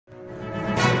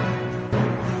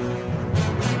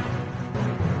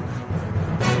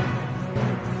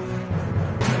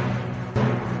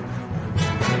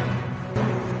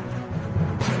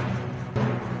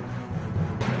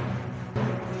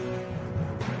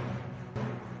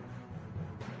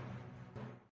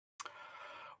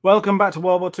Welcome back to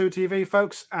World War II TV,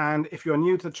 folks. And if you're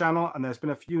new to the channel and there's been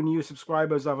a few new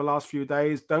subscribers over the last few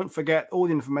days, don't forget all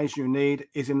the information you need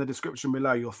is in the description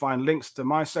below. You'll find links to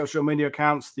my social media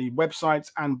accounts, the websites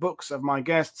and books of my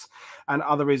guests, and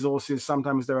other resources.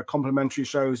 Sometimes there are complimentary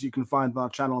shows you can find on our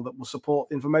channel that will support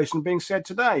the information being said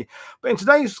today. But in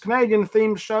today's Canadian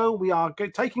themed show, we are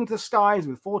taking to the skies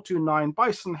with 429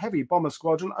 Bison Heavy Bomber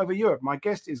Squadron over Europe. My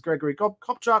guest is Gregory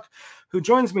Kopchuk, who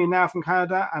joins me now from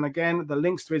Canada. And again, the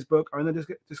links to his book are in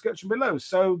the description below.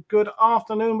 So good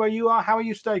afternoon where you are. How are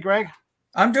you today, Greg?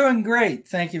 I'm doing great.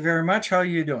 Thank you very much. How are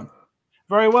you doing?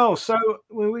 Very well. So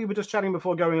we were just chatting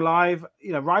before going live,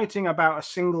 you know, writing about a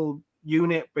single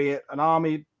unit, be it an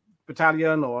army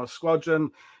battalion or a squadron,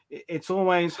 it's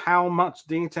always how much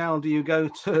detail do you go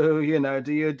to? You know,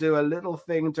 do you do a little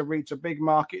thing to reach a big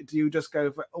market? Do you just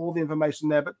go for all the information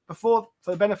there? But before,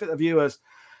 for the benefit of viewers,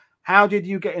 how did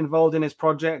you get involved in this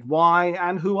project? Why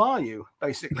and who are you,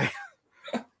 basically?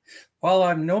 Well,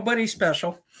 I'm nobody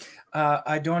special.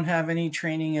 I don't have any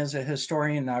training as a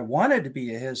historian. I wanted to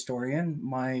be a historian.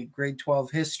 My grade 12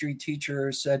 history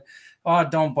teacher said, "Oh,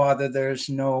 don't bother. There's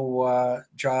no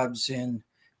jobs in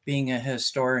being a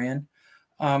historian."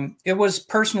 It was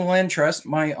personal interest.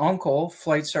 My uncle,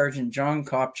 Flight Sergeant John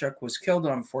Kopchuk, was killed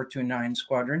on 429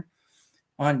 Squadron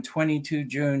on 22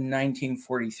 June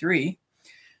 1943.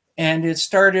 And it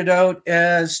started out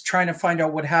as trying to find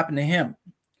out what happened to him.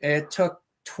 It took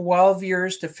 12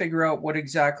 years to figure out what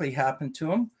exactly happened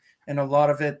to him. And a lot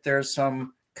of it, there's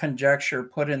some conjecture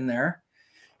put in there.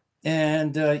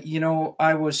 And, you know,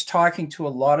 I was talking to a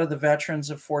lot of the veterans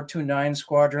of 429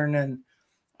 Squadron, and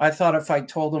I thought if I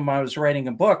told them I was writing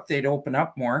a book, they'd open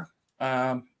up more.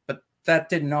 But that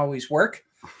didn't always work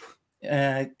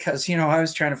because, you know, I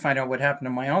was trying to find out what happened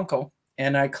to my uncle.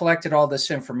 And I collected all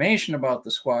this information about the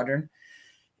squadron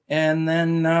and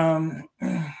then,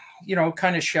 you know,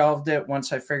 kind of shelved it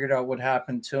once I figured out what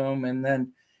happened to him. And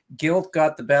then guilt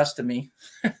got the best of me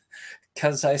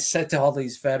because I said to all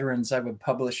these veterans I would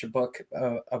publish a book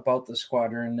about the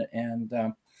squadron.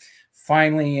 And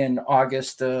finally, in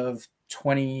August of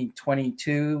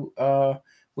 2022,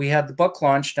 we had the book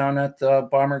launch down at the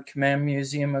Bomber Command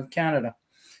Museum of Canada.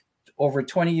 Over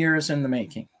 20 years in the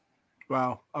making.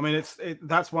 Wow. I mean,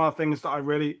 that's one of the things that I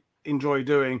really enjoy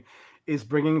doing is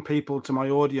bringing people to my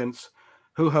audience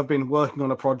who have been working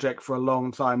on a project for a long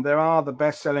time. There are the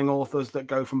best-selling authors that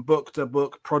go from book to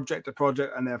book, project to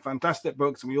project, and they're fantastic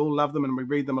books, and we all love them and we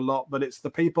read them a lot, but it's the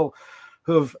people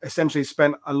who have essentially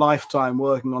spent a lifetime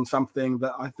working on something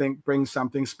that I think brings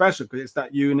something special because it's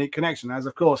that unique connection. As,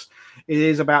 of course, it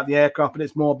is about the aircraft, but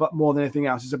it's more than anything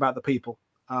else, it's about the people.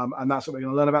 And that's what we're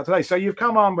going to learn about today. So you've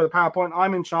come on with a PowerPoint.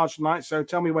 I'm in charge tonight, so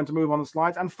tell me when to move on the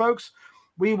slides. And folks,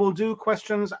 we will do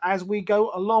questions as we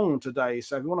go along today.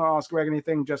 So if you want to ask Greg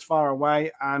anything, just fire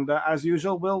away. And as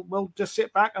usual, we'll just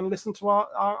sit back and listen to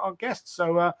our guests.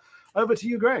 So over to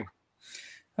you, Greg.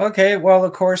 Okay. Well,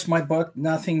 of course, my book,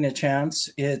 Nothing to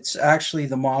Chance, it's actually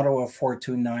the motto of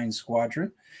 429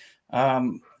 Squadron.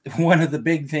 One of the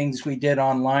big things we did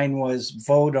online was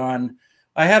vote on.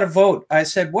 I had a vote. I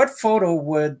said, what photo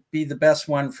would be the best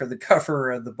one for the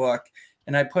cover of the book?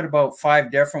 And I put about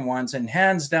 5 different ones, and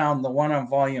hands down, the one on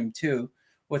volume 2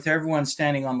 with everyone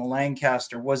standing on the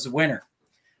Lancaster was the winner.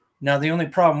 Now, the only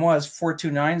problem was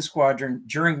 429 Squadron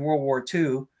during World War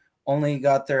II only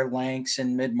got their Lancs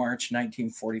in mid-March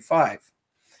 1945.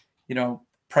 You know,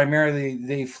 primarily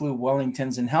they flew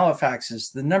Wellingtons and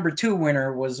Halifaxes. The number 2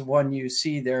 winner was the one you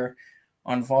see there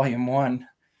on volume 1.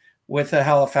 With a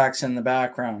Halifax in the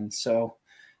background. So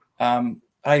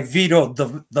I vetoed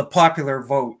the popular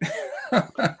vote.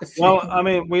 Well, I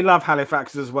mean, we love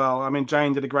Halifax as well. I mean,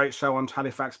 Jane did a great show on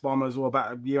Halifax bombers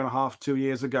about a year and a half, 2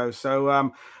 years ago.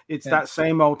 So it's that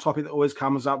same old topic that always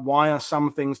comes up. Why are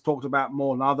some things talked about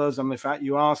more than others? And in fact,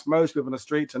 you ask most people in the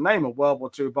street to name a World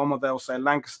War II bomber, they'll say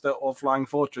Lancaster or Flying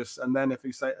Fortress. And then if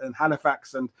you say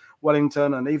Halifax and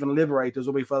Wellington and even Liberators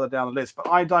will be further down the list. But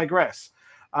I digress.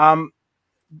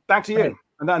 Back to you. Right.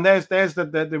 And there's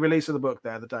the release of the book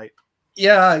there, the date.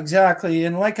 Yeah, exactly.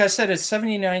 And like I said, it's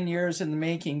 79 years in the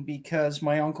making because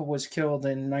my uncle was killed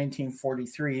in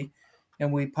 1943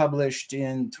 and we published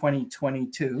in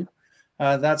 2022.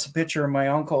 That's a picture of my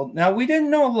uncle. Now, we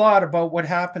didn't know a lot about what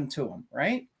happened to him,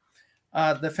 right?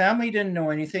 The family didn't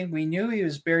know anything. We knew he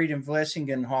was buried in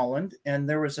Vlissingen, Holland. And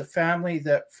there was a family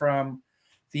that from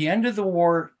the end of the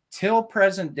war till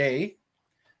present day,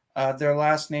 their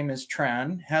last name is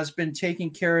Tran, has been taking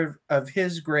care of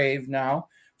his grave now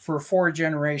for 4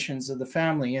 generations of the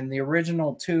family. And the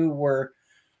original 2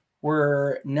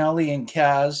 were Nellie and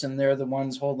Kaz, and they're the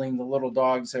ones holding the little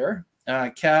dogs there.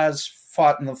 Kaz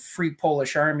fought in the Free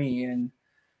Polish Army in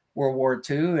World War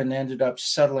II and ended up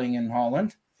settling in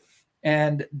Holland.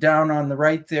 And down on the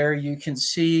right there, you can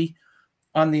see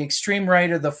on the extreme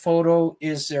right of the photo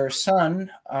is their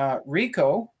son,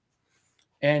 Rico,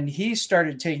 and he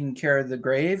started taking care of the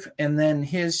grave. And then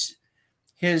his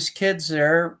kids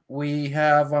there, we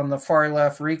have on the far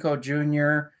left, Rico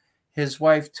Jr., his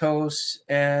wife, Tos,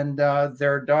 and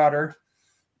their daughter.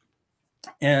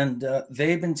 And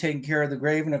they've been taking care of the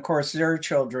grave, and of course, their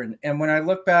children. And when I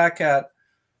look back at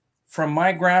from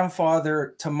my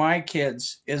grandfather to my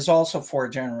kids is also 4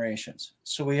 generations.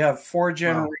 So we have 4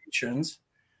 generations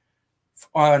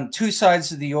on 2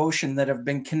 sides of the ocean that have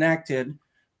been connected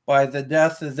by the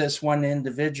death of this one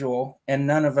individual, and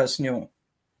none of us knew him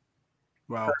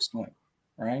personally,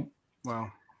 right?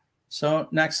 Wow. So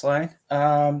next slide.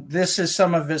 This is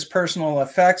some of his personal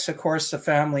effects. Of course, the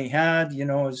family had, you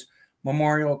know, his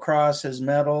memorial cross, his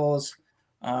medals,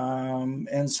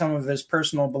 and some of his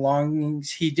personal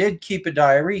belongings. He did keep a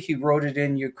diary. He wrote it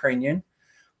in Ukrainian,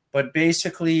 but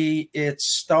basically it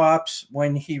stops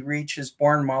when he reaches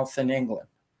Bournemouth in England.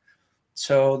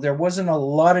 So there wasn't a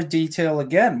lot of detail.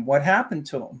 Again, what happened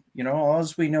to him? You know, all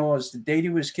we know is the date he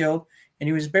was killed and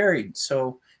he was buried.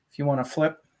 So if you want to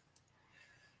flip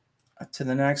to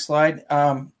the next slide,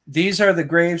 these are the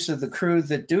graves of the crew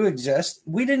that do exist.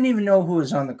 We didn't even know who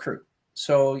was on the crew.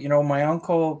 So, you know, my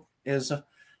uncle is,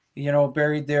 you know,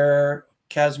 buried there,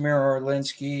 Casimir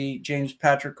Orlinsky, James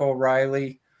Patrick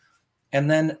O'Reilly, and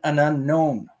then an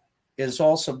unknown is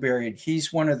also buried.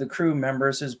 He's one of the crew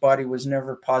members. His body was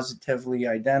never positively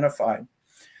identified.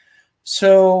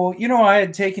 So, you know, I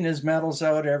had taken his medals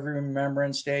out every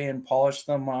Remembrance Day and polished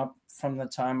them up from the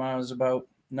time I was about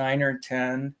 9 or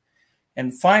 10.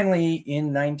 And finally,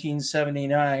 in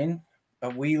 1979, a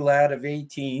wee lad of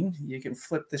 18, you can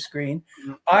flip the screen,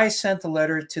 I sent a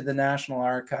letter to the National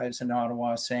Archives in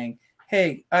Ottawa saying,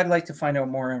 hey, I'd like to find out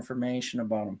more information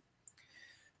about him.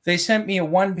 They sent me a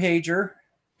 1-pager,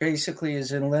 basically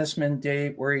his enlistment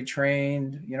date, where he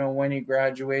trained, you know, when he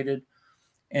graduated,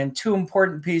 and 2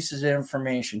 important pieces of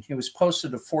information. He was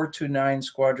posted to 429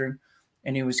 Squadron,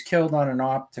 and he was killed on an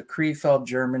op to Krefeld,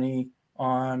 Germany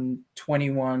on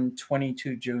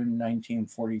 22 June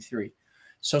 1943.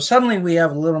 So suddenly we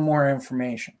have a little more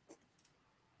information.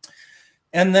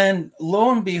 And then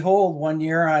lo and behold, one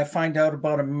year I find out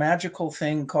about a magical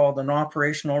thing called an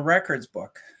operational records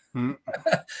book,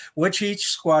 which each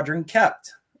squadron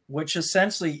kept, which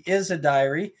essentially is a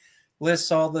diary,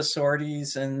 lists all the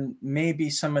sorties and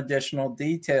maybe some additional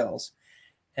details.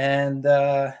 And,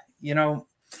 you know,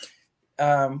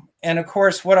 and of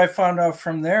course, what I found out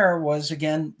from there was,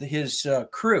 again, his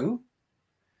crew,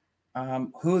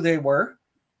 who they were,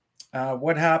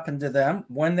 what happened to them,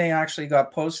 when they actually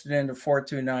got posted into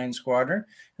 429 Squadron.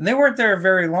 And they weren't there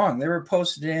very long. They were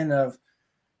posted in of,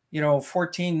 you know,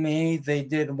 14 May. They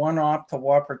did 1 op to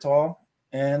Wuppertal,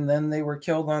 and then they were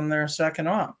killed on their 2nd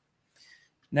op.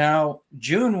 Now,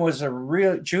 June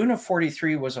of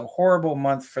 43 was a horrible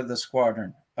month for the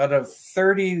squadron. Out of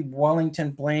 30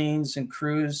 Wellington planes and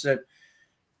crews that,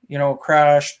 you know,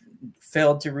 crashed,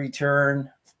 failed to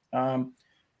return, 10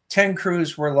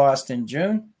 crews were lost in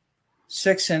June.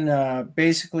 6 in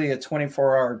basically a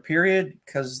 24-hour period,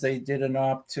 because they did an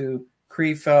op to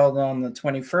Krefeld on the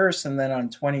 21st, and then on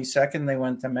 22nd they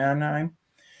went to Mannheim.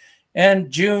 And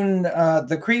June,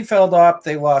 the Krefeld op,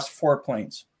 they lost 4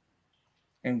 planes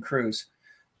and crews,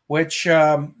 which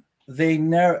there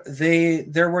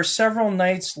were several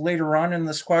nights later on in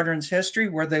the squadron's history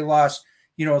where they lost,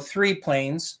 you know, 3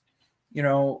 planes. You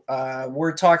know,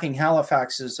 we're talking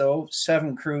Halifaxes, though,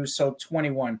 7 crews, so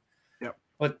 21.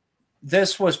 But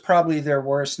this was probably their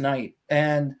worst night.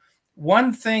 And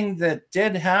one thing that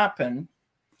did happen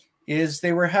is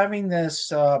they were having this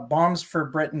Bombs for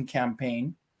Britain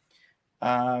campaign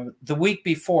the week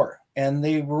before, and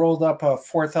they rolled up a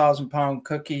 4,000-pound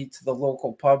cookie to the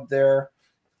local pub there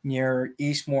near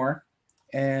Eastmore.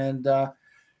 And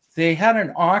they had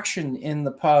an auction in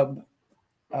the pub,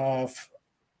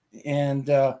 and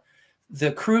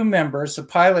the crew members, the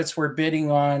pilots, were bidding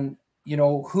on, you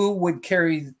know, who would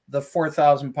carry the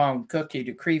 4,000-pound cookie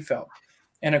to Krefeld.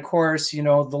 And of course, you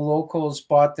know, the locals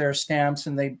bought their stamps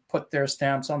and they put their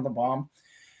stamps on the bomb.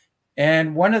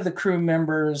 And one of the crew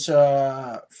members,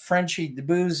 Frenchie de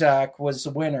Bouzac, was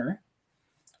the winner.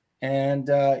 And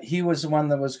he was the one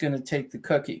that was going to take the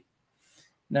cookie.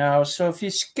 Now, so if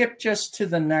you skip just to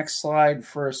the next slide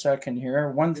for a second here,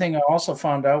 one thing I also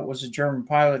found out was a German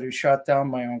pilot who shot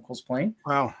down my uncle's plane.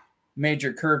 Wow.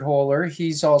 Major Kurt Holler.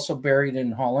 He's also buried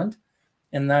in Holland,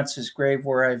 and that's his grave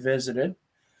where I visited.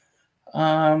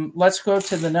 Let's go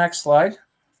to the next slide.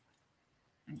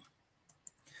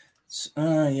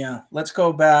 Yeah, let's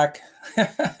go back.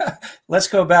 Let's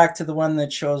go back to the one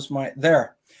that shows my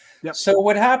there. Yep. So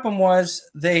what happened was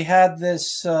they had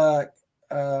this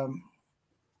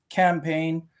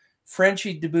campaign.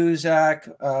 Frenchie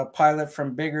Debuzak, pilot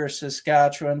from Bigger,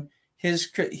 Saskatchewan,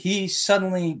 he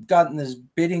suddenly got in this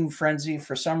bidding frenzy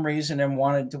for some reason and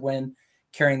wanted to win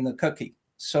carrying the cookie.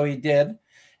 So he did.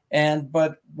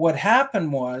 But what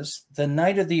happened was the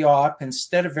night of the op,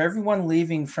 instead of everyone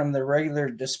leaving from the regular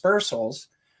dispersals,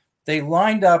 they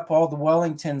lined up all the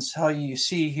Wellingtons, how you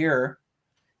see here,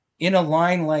 in a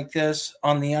line like this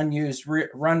on the unused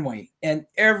runway. And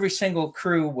every single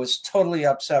crew was totally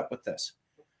upset with this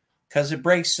because it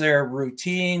breaks their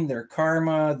routine, their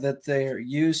karma that they're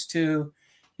used to,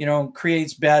 you know,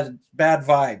 creates bad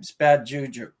vibes, bad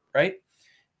juju, right?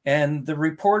 And the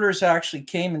reporters actually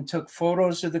came and took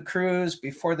photos of the crews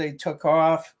before they took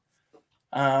off.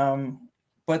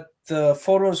 But the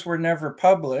photos were never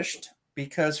published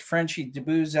because Frenchie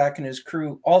Debuzak and his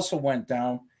crew also went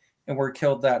down and were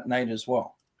killed that night as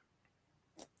well.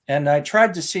 And I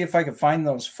tried to see if I could find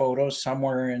those photos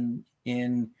somewhere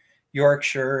in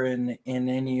Yorkshire and in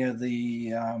any of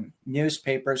the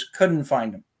newspapers. Couldn't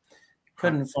find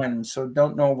them. So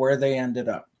don't know where they ended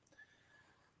up.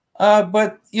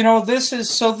 But you know, this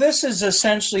is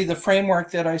essentially the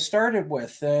framework that I started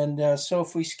with. And so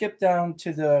if we skip down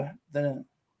to the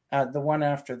one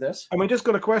after this. And we just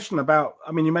got a question about,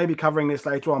 I mean, you may be covering this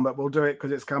later on, but we'll do it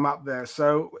because it's come up there.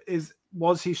 So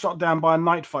was he shot down by a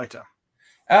night fighter?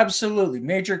 Absolutely.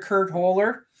 Major Kurt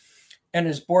Holler and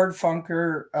his board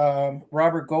funker,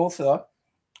 Robert Gotha,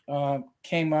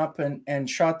 came up and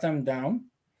shot them down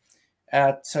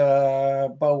at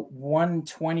about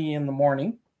 1:20 in the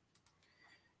morning.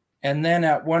 And then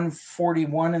at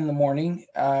 1:41 in the morning,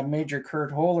 Major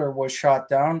Kurt Holler was shot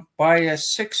down by a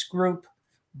 6-group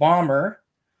bomber.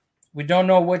 We don't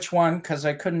know which one because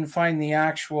I couldn't find the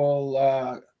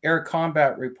actual air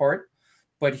combat report,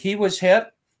 but he was hit.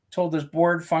 Told his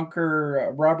board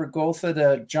funker Robert Gotha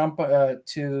to jump out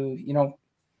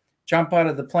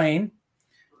of the plane.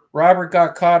 Robert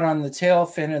got caught on the tail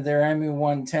fin of their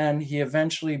MU-110. He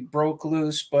eventually broke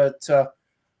loose, but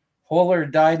Holler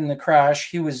died in the crash.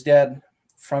 He was dead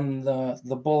from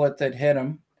the bullet that hit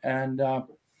him. And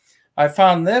I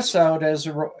found this out as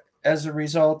a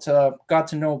result. Got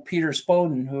to know Peter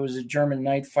Spoden, who was a German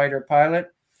night fighter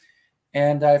pilot.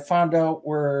 And I found out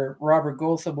where Robert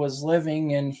Gotha was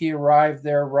living, and he arrived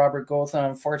there. Robert Gotha,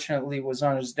 unfortunately, was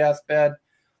on his deathbed.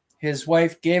 His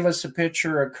wife gave us a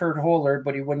picture of Kurt Holler,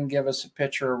 but he wouldn't give us a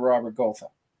picture of Robert Gotha.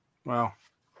 Wow.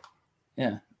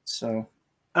 Yeah. So.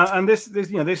 And this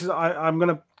is I'm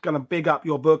gonna big up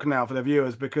your book now for the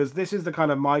viewers, because this is the kind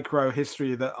of micro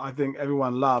history that I think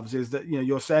everyone loves. Is that, you know,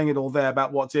 you're saying it all there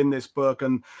about what's in this book,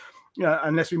 and you know,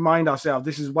 and let's remind ourselves,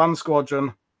 this is one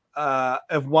squadron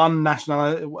of one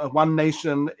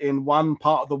nation in one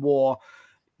part of the war.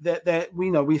 That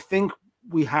we think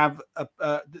we have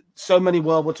so many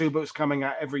World War II books coming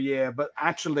out every year, but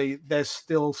actually there's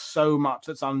still so much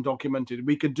that's undocumented.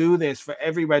 We could do this for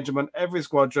every regiment, every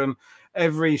squadron,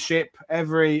 every ship,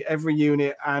 every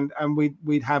unit, and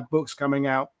we'd have books coming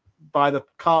out by the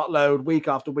cartload week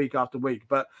after week after week.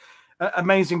 But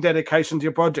amazing dedication to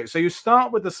your project. So you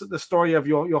start with the story of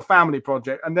your family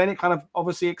project, and then it kind of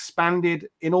obviously expanded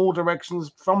in all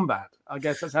directions from that. I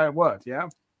guess that's how it worked, yeah?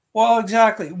 Well,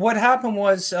 exactly. What happened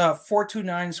was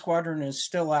 429 Squadron is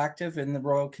still active in the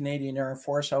Royal Canadian Air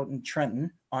Force out in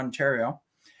Trenton, Ontario.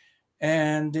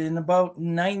 And in about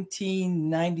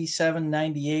 1997,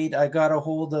 98, I got a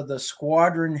hold of the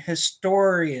squadron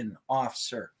historian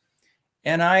officer.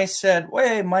 And I said,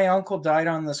 "Wait, my uncle died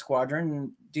on the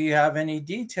squadron. Do you have any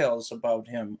details about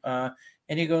him?" And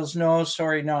he goes, "No,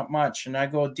 sorry, not much." And I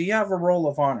go, "Do you have a roll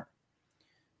of honor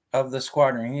of the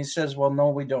squadron?" And he says, "Well, no,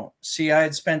 we don't." See, I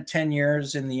had spent 10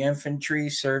 years in the infantry,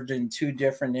 served in 2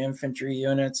 different infantry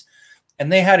units,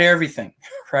 and they had everything,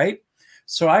 right?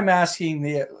 So I'm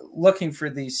looking for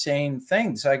these same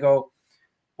things. I go,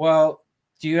 "Well,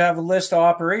 do you have a list of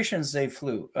operations they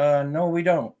flew?" "No, we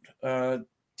don't."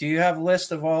 "Do you have a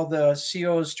list of all the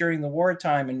COs during the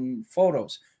wartime and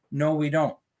photos?" "No, we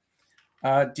don't."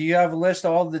 "Do you have a list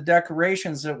of all the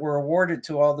decorations that were awarded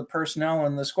to all the personnel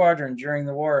in the squadron during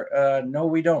the war?" "No,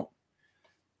 we don't."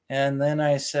 And then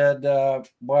I said,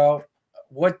 "Well,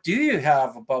 what do you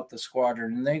have about the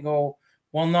squadron?" And they go,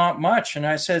 "Well, not much." And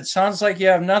I said, "Sounds like you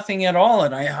have nothing at all."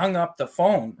 And I hung up the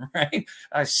phone, right?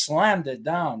 I slammed it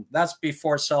down. That's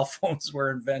before cell phones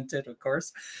were invented, of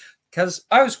course, because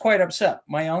I was quite upset.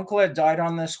 My uncle had died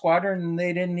on the squadron and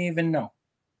they didn't even know.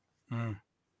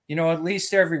 you know, at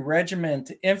least every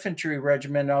regiment, infantry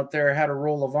regiment out there had a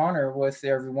roll of honor with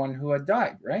everyone who had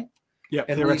died, right? Yeah,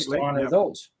 at least to honor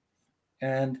those.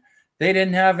 And they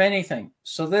didn't have anything.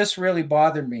 So this really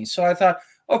bothered me. So I thought,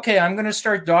 okay, I'm going to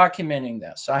start documenting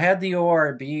this. I had the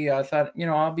ORB. I thought, you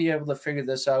know, I'll be able to figure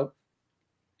this out.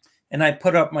 And I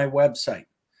put up my website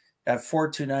at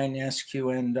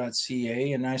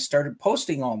 429sqn.ca, and I started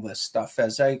posting all this stuff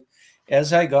as I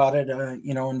got it,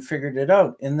 you know, and figured it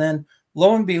out. And then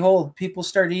lo and behold, people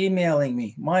started emailing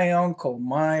me. My uncle,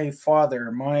 my father,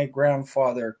 my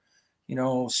grandfather, you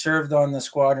know, served on the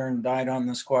squadron, died on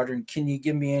the squadron. Can you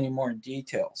give me any more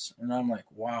details? And I'm like,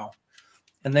 wow.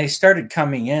 And they started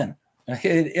coming in.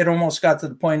 It almost got to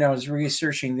the point I was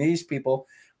researching these people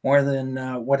more than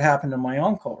what happened to my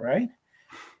uncle, right?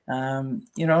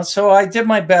 You know, so I did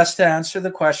my best to answer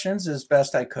the questions as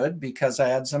best I could because I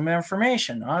had some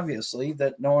information, obviously,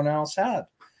 that no one else had.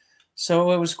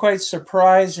 So it was quite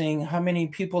surprising how many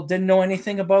people didn't know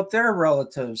anything about their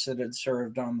relatives that had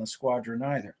served on the squadron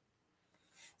either.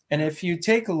 And if you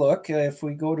take a look, if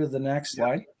we go to the next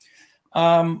slide,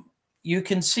 you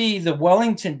can see the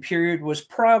Wellington period was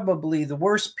probably the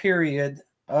worst period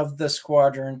of the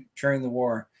squadron during the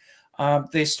war.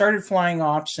 They started flying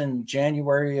ops in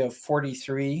January of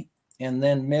 43, and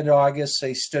then mid-August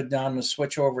they stood down to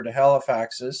switch over to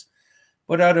Halifaxes.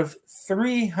 But out of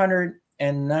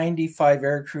 395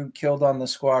 aircrew killed on the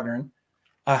squadron,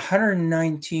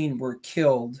 119 were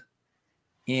killed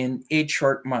in 8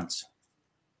 short months.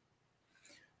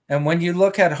 And when you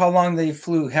look at how long they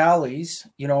flew Halleys,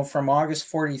 you know, from August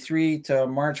 43 to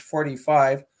March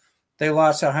 45, they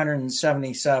lost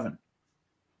 177,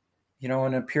 you know,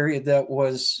 in a period that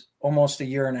was almost a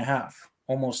year and a half,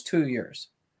 almost 2 years.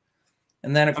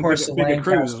 And then, of course, the bigger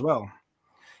crews as well.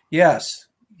 Yes.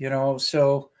 You know,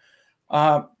 so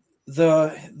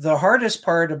the hardest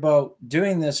part about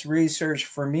doing this research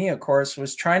for me, of course,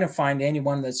 was trying to find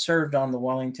anyone that served on the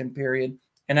Wellington period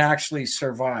and actually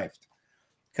survived.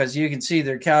 Because you can see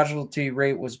their casualty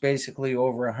rate was basically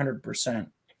over 100%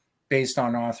 based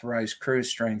on authorized crew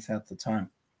strength at the time.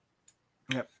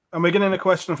 Yep. And we're getting a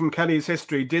question from Kelly's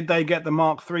History. Did they get the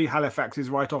Mark III Halifaxes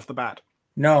right off the bat?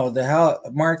 No, the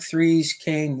Mark IIIs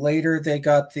came later. They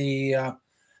got the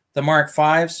Mark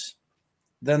Vs,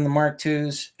 then the Mark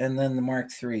IIs, and then the Mark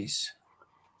IIIs.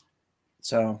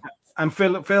 So. And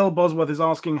Phil Bosworth is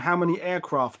asking how many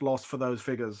aircraft lost for those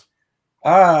figures.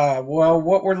 Well,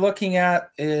 what we're looking at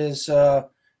is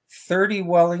 30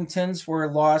 Wellingtons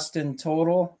were lost in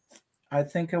total. I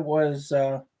think it was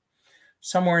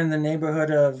somewhere in the neighborhood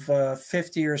of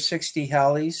 50 or 60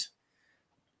 Halleys.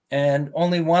 And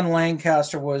only one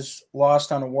Lancaster was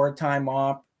lost on a wartime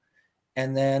op.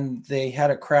 And then they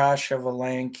had a crash of a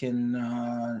Lanc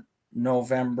in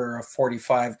November of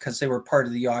 45 because they were part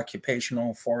of the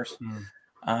occupational force.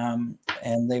 And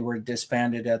they were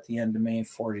disbanded at the end of May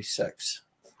 46.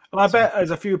 Well, I bet there's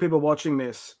a few people watching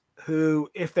this who,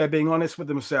 if they're being honest with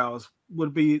themselves,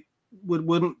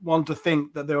 wouldn't want to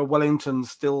think that there are Wellingtons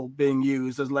still being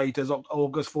used as late as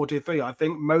August 43. I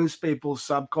think most people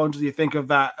subconsciously think of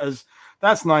that as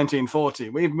that's 1940.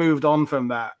 We've moved on from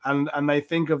that, and they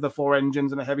think of the 4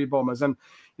 engines and the heavy bombers. And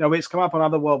you know, it's come up on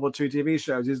other World War II TV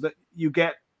shows is that you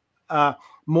get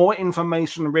more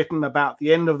information written about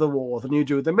the end of the war than you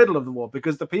do the middle of the war,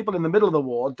 because the people in the middle of the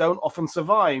war don't often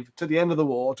survive to the end of the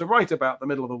war to write about the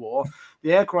middle of the war.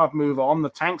 The aircraft move on,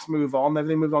 the tanks move on,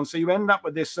 everything moves on. So you end up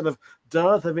with this sort of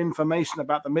dearth of information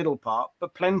about the middle part,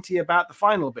 but plenty about the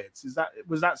final bits.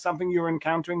 Was that something you were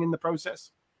encountering in the process?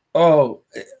 Oh,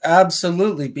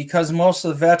 absolutely. Because most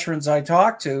of the veterans I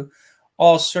talked to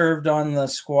all served on the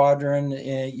squadron,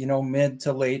 you know, mid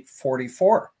to late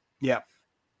 44. Yeah.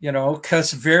 You know,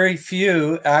 because very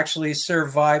few actually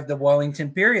survived the Wellington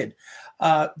period.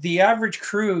 The average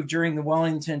crew during the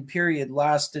Wellington period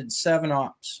lasted 7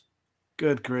 ops.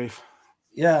 Good grief.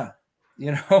 Yeah.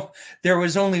 You know, there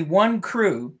was only one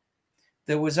crew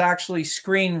that was actually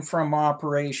screened from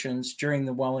operations during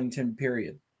the Wellington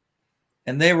period.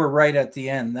 And they were right at the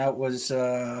end. That was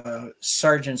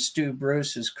Sergeant Stu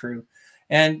Bruce's crew.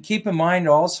 And keep in mind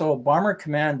also, Bomber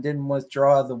Command didn't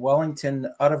withdraw the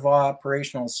Wellington out of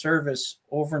operational service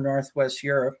over Northwest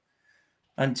Europe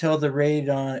until the raid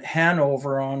on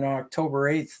Hanover on October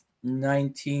 8th,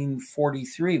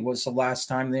 1943 was the last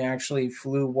time they actually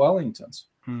flew Wellingtons.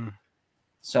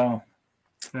 So,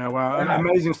 yeah, well,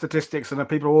 amazing statistics, and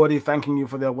people are already thanking you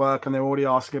for their work, and they're already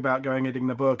asking about going editing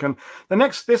the book. And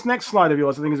this next slide of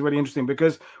yours, I think, is really interesting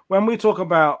because when we talk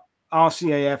about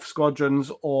RCAF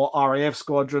squadrons or RAF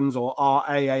squadrons or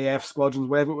RAAF squadrons,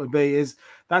 whatever it would be, is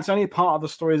that's only part of the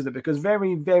story, isn't it? Because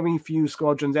very, very few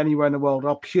squadrons anywhere in the world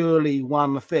are purely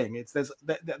one thing.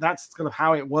 That's kind of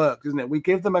how it works, isn't it? We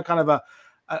give them a kind of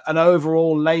an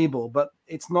overall label, but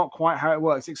it's not quite how it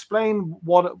works. Explain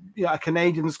what a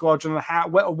Canadian squadron, and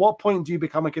at what point do you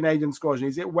become a Canadian squadron?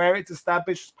 Is it where it's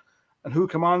established and who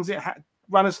commands it?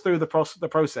 Run us through the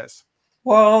process.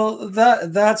 Well,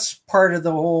 that's part of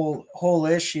the whole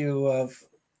issue of,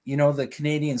 you know, the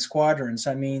Canadian squadrons.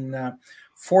 I mean,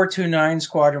 429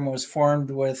 Squadron was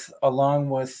formed along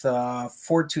with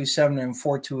 427 and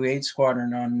 428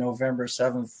 Squadron on November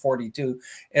 7th, 42,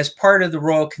 as part of the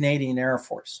Royal Canadian Air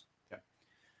Force.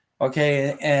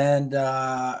 Okay, and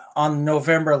on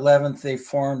November 11th, they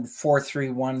formed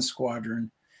 431 Squadron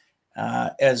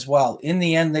as well. In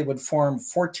the end, they would form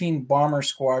 14 bomber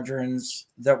squadrons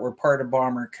that were part of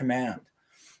Bomber Command.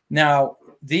 Now,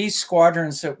 these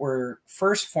squadrons that were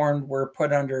first formed were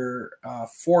put under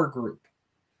 4 Group,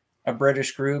 a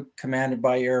British group commanded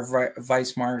by Air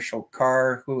Vice Marshal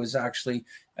Carr, who was actually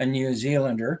a New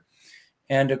Zealander.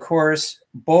 And of course,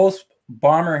 both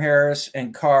Bomber Harris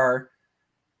and Carr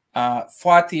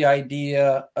fought the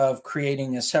idea of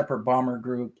creating a separate bomber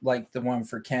group like the one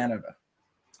for Canada.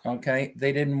 Okay,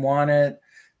 they didn't want it.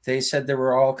 They said there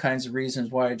were all kinds of reasons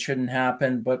why it shouldn't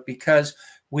happen, but because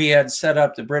we had set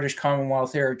up the British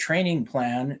Commonwealth Air Training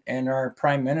Plan, and our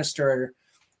Prime Minister,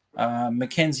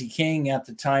 Mackenzie King, at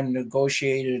the time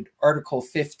negotiated Article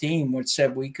 15, which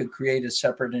said we could create a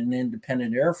separate and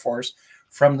independent Air Force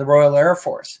from the Royal Air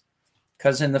Force.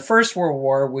 Because in the First World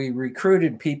War, we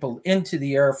recruited people into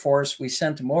the Air Force. We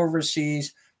sent them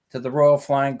overseas to the Royal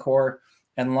Flying Corps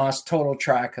and lost total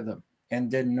track of them and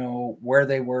didn't know where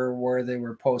they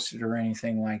were posted or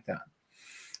anything like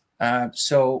that.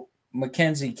 So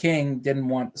Mackenzie King didn't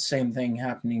want the same thing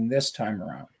happening this time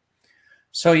around.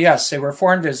 So yes, they were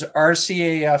formed as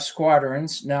RCAF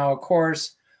squadrons. Now, of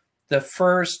course, the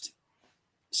first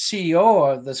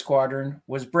CEO of the squadron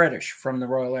was British from the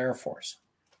Royal Air Force,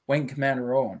 Wing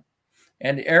Commander Owen.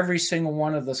 And every single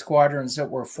one of the squadrons that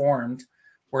were formed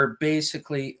were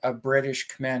basically a British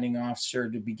commanding officer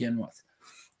to begin with.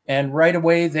 And right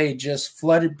away, they just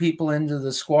flooded people into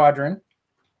the squadron.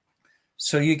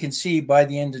 So you can see by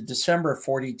the end of December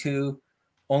 42,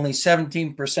 only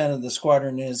 17% of the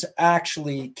squadron is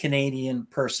actually Canadian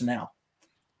personnel,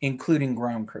 including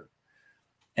ground crew.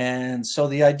 And so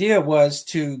the idea was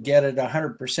to get it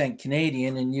 100%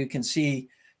 Canadian. And you can see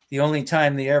the only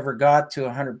time they ever got to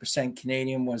 100%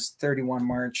 Canadian was 31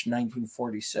 March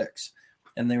 1946.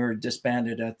 And they were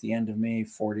disbanded at the end of May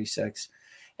 46.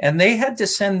 And they had to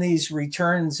send these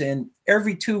returns in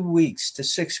every 2 weeks to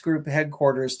 6 Group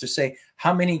headquarters to say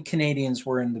how many Canadians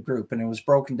were in the group. And it was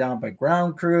broken down by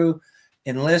ground crew,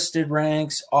 enlisted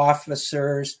ranks,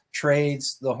 officers,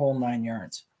 trades, the whole 9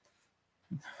 yards.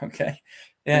 Okay.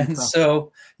 And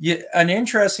so an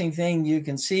interesting thing you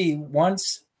can see,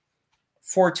 once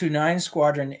 429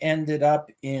 Squadron ended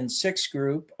up in 6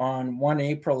 Group on 1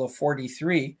 April of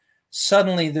 43,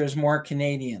 suddenly there's more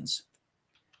Canadians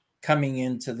coming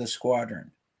into the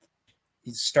squadron.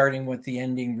 It's starting with the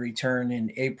ending return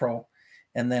in April,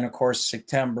 and then of course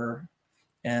September,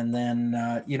 and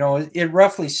then you know, it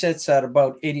roughly sits at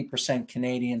about 80%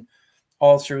 Canadian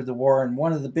all through the war. And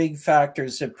one of the big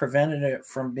factors that prevented it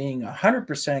from being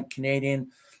 100%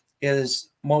 Canadian is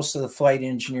most of the flight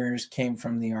engineers came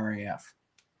from the RAF.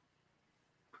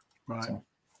 Right. So.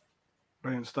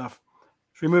 Brilliant stuff.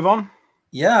 Should we move on?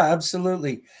 Yeah,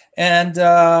 absolutely. And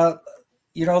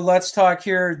you know, let's talk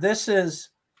here. This is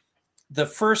the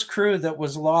first crew that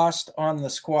was lost on the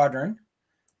squadron,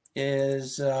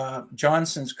 is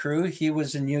Johnson's crew. He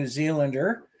was a New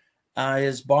Zealander.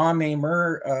 His bomb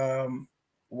aimer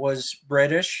was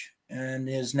British, and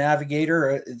his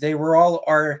navigator, they were all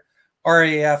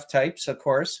RAF types, of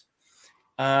course.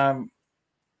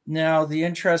 Now, the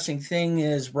interesting thing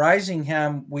is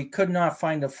Risingham, we could not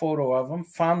find a photo of him,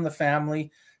 found the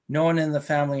family. No one in the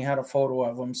family had a photo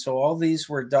of him. So all these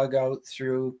were dug out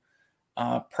through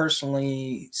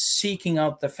personally seeking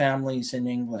out the families in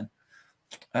England.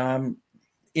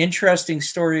 Interesting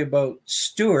story about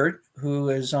Stuart, who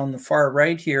is on the far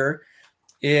right here,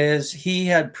 is he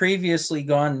had previously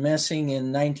gone missing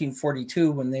in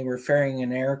 1942 when they were ferrying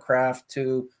an aircraft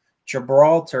to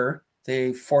Gibraltar.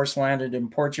 They force landed in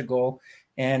Portugal,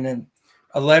 and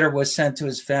a letter was sent to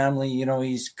his family. You know,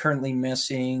 he's currently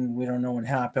missing. We don't know what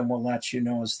happened. We'll let you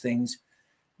know as things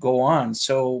go on.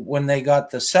 So when they got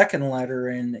the second letter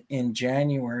in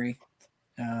January,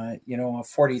 you know, of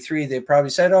 43, they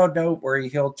probably said, oh, don't worry,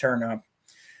 he'll turn up.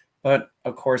 but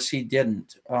of course he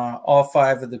didn't. All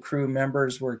 5 of the crew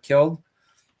members were killed.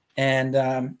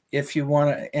 And if you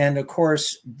want to, and of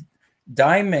course,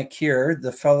 Dymick here,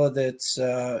 the fellow that's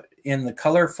in the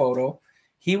color photo,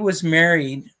 he was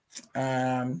married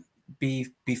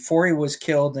before he was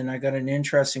killed. And I got an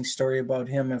interesting story about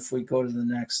him if we go to the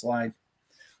next slide.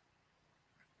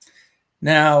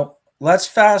 Now, let's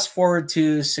fast forward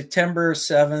to September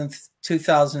 7th,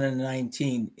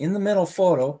 2019. In the middle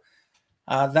photo,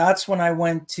 that's when I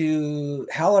went to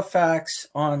Hamilton,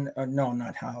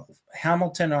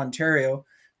 Ontario,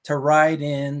 to ride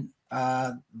in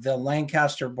the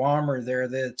Lancaster bomber there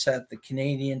that's at the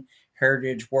Canadian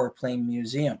Heritage Warplane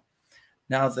Museum.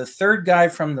 Now, the third guy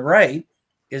from the right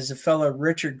is a fellow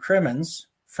Richard Crimmins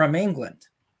from England,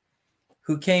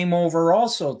 who came over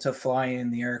also to fly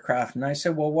in the aircraft. And I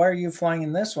said, well, why are you flying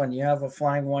in this one? You have a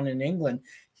flying one in England.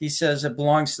 He says it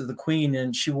belongs to the Queen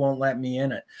and she won't let me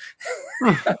in it.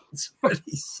 That's what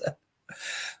he said.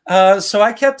 So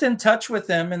I kept in touch with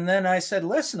them. And then I said,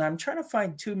 listen, I'm trying to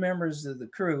find 2 members of the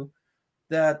crew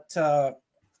that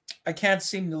I can't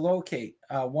seem to locate.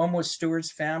 One was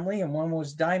Stewart's family and one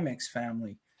was Dymick's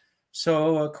family.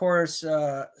 So, of course,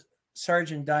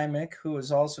 Sergeant Dymick, who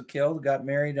was also killed, got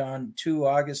married on 2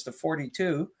 August of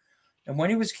 42. And when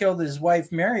he was killed, his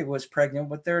wife, Mary, was pregnant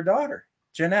with their daughter,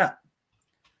 Jeanette.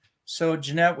 So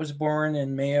Jeanette was born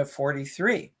in May of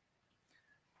 43.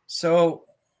 So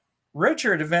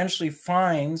Richard eventually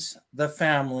finds the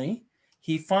family.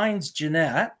 He finds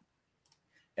Jeanette.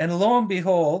 And lo and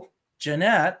behold,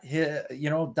 Jeanette,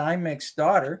 Dymick's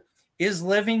daughter, is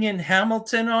living in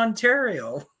Hamilton,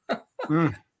 Ontario.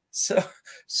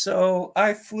 So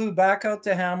I flew back out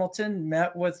to Hamilton,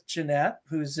 met with Jeanette,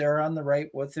 who's there on the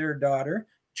right with her daughter,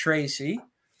 Tracy.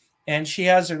 And she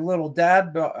has her little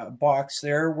dad box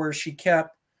there where she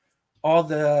kept all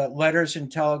the letters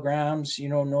and telegrams,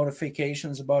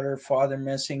 notifications about her father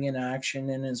missing in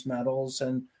action and his medals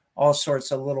and all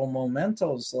sorts of little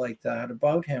mementos like that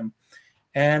about him.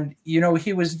 And,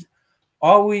 he was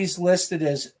always listed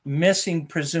as missing,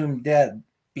 presumed dead,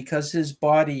 because his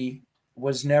body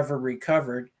was never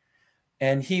recovered.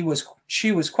 And she was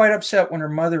quite upset when her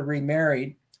mother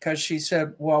remarried, because she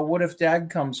said, well, what if Dad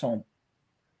comes home?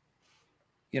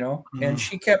 And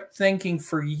she kept thinking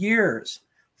for years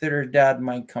that her dad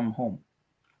might come home.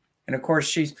 And of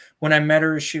course, when I met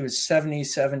her, she was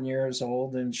 77 years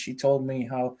old. And she told me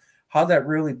how that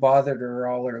really bothered her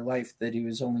all her life, that he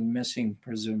was only missing,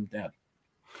 presumed dead.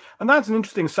 And that's an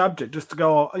interesting subject, just to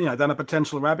go, down a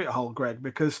potential rabbit hole, Greg,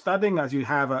 because studying as you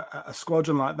have a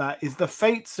squadron like that, is the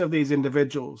fates of these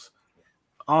individuals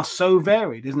are so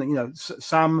varied, isn't it?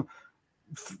 Some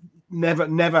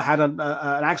never had an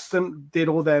accident, did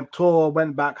all their tour,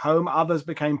 went back home. Others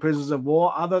became prisoners of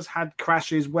war. Others had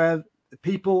crashes where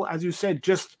people, as you said,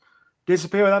 just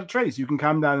disappear without a trace. You can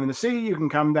come down in the sea, you can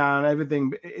come down,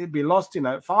 everything, it'd be lost,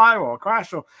 fire or a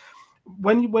crash. Or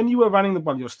when you were running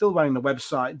you're still running the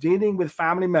website, dealing with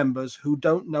family members who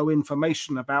don't know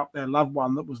information about their loved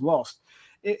one that was lost,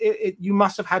 you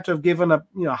must have had to have given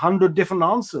 100 different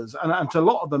answers, and to a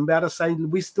lot of them be able to say,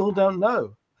 we still don't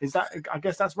know. I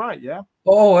guess that's right, yeah?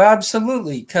 Oh,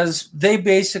 absolutely, because they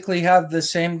basically have the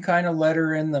same kind of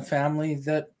letter in the family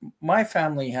that my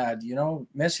family had,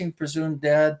 missing, presumed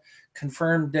dead,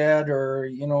 confirmed dead, or,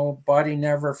 body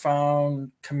never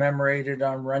found, commemorated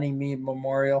on Runnymede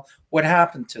Memorial. What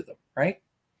happened to them, right?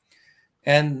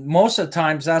 And most of the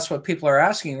times that's what people are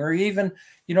asking. Or even,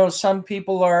 some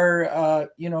people are,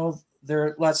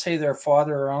 let's say their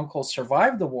father or uncle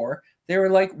survived the war. They were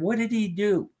like, what did he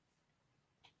do?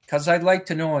 Because I'd like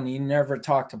to know, and he never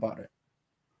talked about it,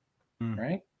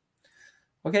 right?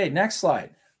 Okay, next slide.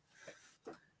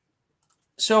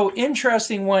 So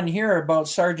interesting one here about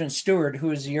Sergeant Stewart,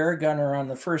 who is the air gunner on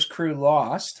the first crew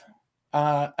lost.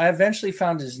 I eventually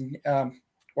found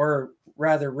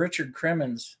Richard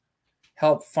Crimmins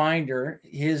helped find her,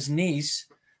 his niece,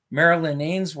 Marilyn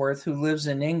Ainsworth, who lives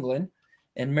in England.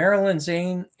 And Marilyn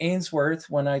Ainsworth,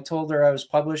 when I told her I was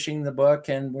publishing the book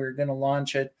and we we're going to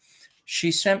launch it,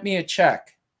 she sent me a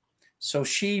check. So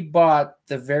she bought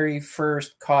the very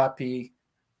first copy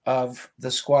of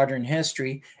the squadron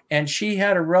history. And she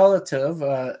had a relative,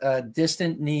 a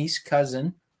distant niece,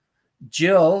 cousin,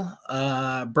 Jill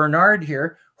Bernard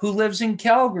here, who lives in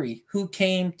Calgary, who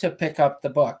came to pick up the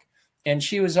book. And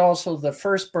she was also the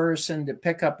first person to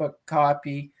pick up a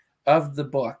copy of the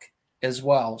book as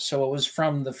well. So it was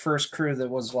from the first crew that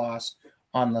was lost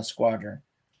on the squadron,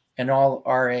 and all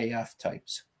RAF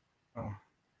types. Oh.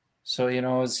 So,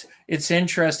 it's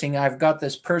interesting. I've got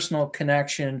this personal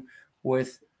connection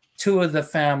with 2 of the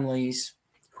families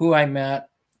who I met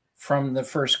from the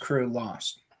first crew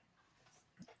lost.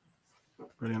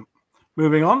 Brilliant.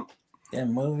 Moving on. Yeah,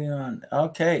 moving on.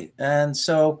 Okay. And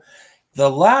so the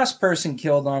last person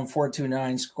killed on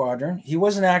 429 Squadron, he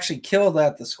wasn't actually killed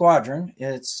at the squadron.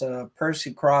 It's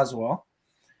Percy Croswell.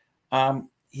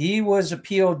 He was a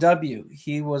POW.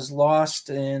 He was lost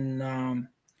in,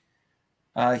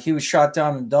 he was shot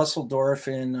down in Dusseldorf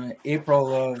in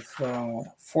April of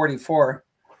 44.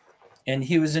 And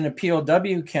he was in a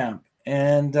POW camp.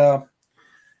 And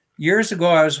years ago,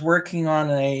 I was working on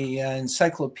a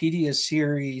encyclopedia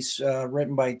series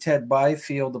written by Ted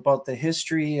Byfield about the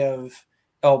history of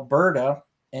Alberta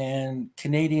and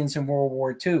Canadians in World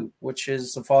War II, which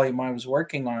is the volume I was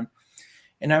working on.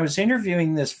 And I was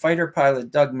interviewing this fighter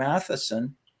pilot, Doug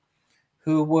Matheson,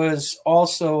 who was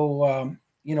also,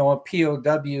 you know, a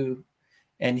POW,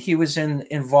 and he was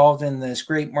involved in this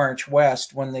Great March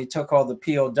West when they took all the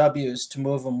POWs to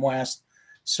move them west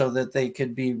so that they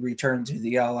could be returned to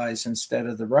the Allies instead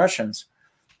of the Russians.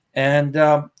 And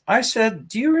I said,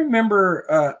 do you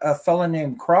remember a fellow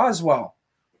named Croswell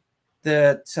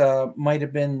that might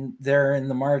have been there in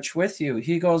the march with you?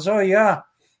 He goes, oh, yeah.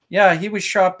 Yeah, he was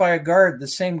shot by a guard, the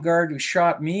same guard who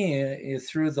shot me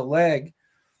through the leg.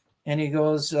 And he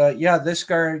goes, yeah, this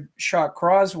guard shot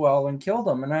Croswell and killed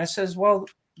him. And I says, well,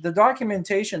 the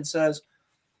documentation says,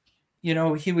 you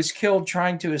know, he was killed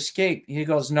trying to escape. He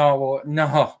goes, no,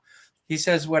 no. He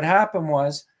says what happened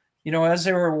was, you know, as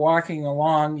they were walking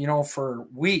along, you know, for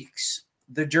weeks,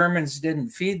 the Germans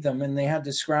didn't feed them and they had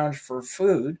to scrounge for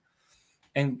food.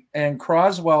 And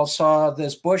Croswell saw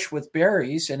this bush with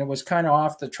berries, and it was kind of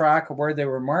off the track of where they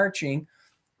were marching.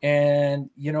 And,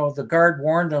 you know, the guard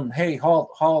warned him, hey,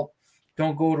 halt, halt,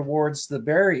 don't go towards the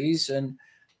berries.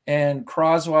 And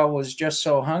Croswell was just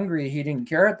so hungry, he didn't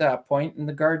care at that point. And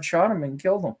the guard shot him and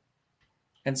killed him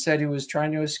and said he was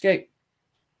trying to escape.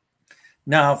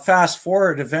 Now, fast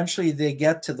forward, eventually they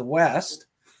get to the west,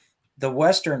 the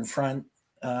Western Front,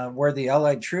 where the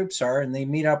Allied troops are, and they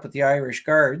meet up with the Irish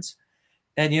Guards.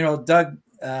 And, you know, Doug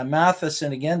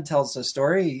Matheson again tells the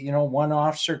story. You know, one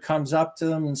officer comes up to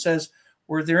them and says,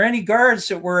 were there any guards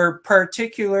that were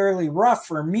particularly rough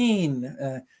or mean?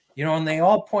 You know, and they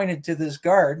all pointed to this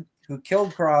guard who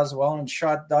killed Croswell and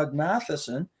shot Doug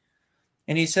Matheson.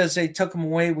 And he says they took him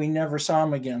away. We never saw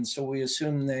him again. So we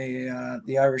assume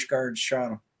the Irish Guards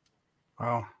shot him.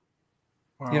 Wow.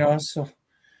 Wow. You know, so,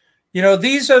 you know,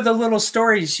 these are the little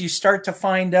stories you start to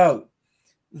find out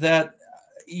that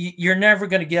you're never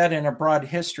going to get in a broad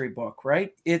history book,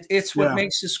 right? It's what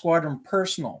makes the squadron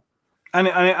personal.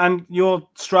 And your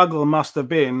struggle must have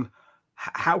been,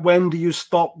 when do you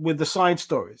stop with the side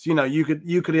stories? You know, you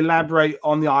could elaborate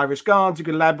on the Irish Guards, you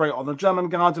could elaborate on the German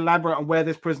Guards, elaborate on where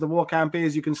this prisoner of war camp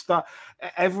is. You can start,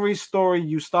 every story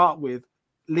you start with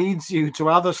leads you to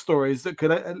other stories that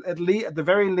could at the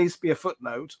very least be a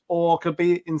footnote, or could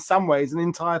be in some ways an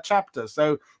entire chapter.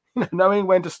 So, you know, knowing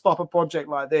when to stop a project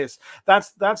like this,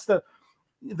 that's the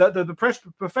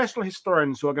professional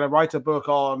historians who are going to write a book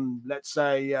on, let's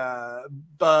say,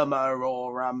 Burma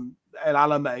or El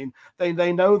Alamein,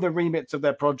 they know the remits of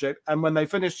their project, and when they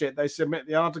finish it, they submit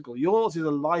the article. Yours is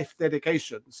a life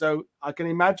dedication. So I can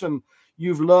imagine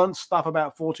you've learned stuff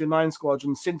about 49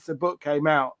 Squadron since the book came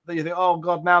out that you think, oh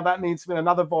God, now that needs to be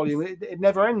another volume. It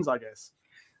never ends, I guess.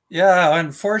 Yeah,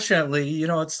 unfortunately, you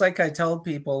know, it's like I tell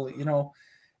people, you know,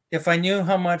 if I knew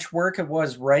how much work it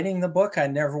was writing the book, I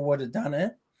never would have done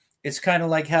it. It's kind of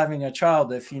like having a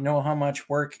child. If you know how much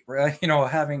work, you know,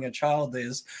 having a child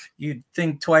is, you'd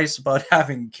think twice about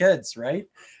having kids, right?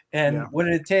 And what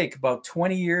did it take? About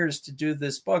 20 years to do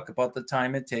this book, about the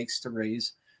time it takes to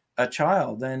raise a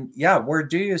child. And yeah, where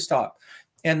do you stop?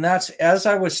 And that's, as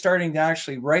I was starting to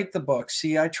actually write the book,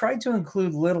 see, I tried to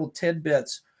include little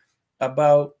tidbits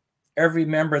about every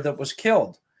member that was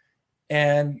killed.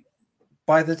 And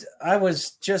I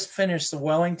was just finished the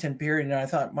Wellington period, and I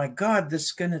thought, my God, this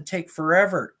is going to take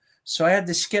forever. So I had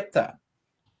to skip that.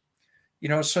 You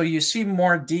know, so you see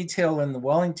more detail in the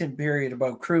Wellington period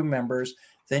about crew members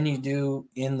than you do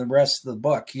in the rest of the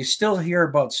book. You still hear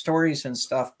about stories and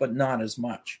stuff, but not as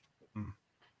much.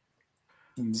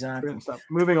 Exactly.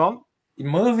 Moving on.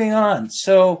 Moving on.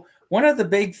 So one of the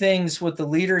big things with the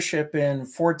leadership in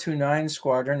 429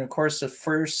 Squadron, of course, the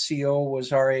first CO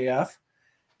was RAF.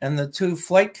 And the two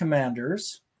flight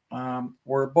commanders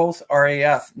were both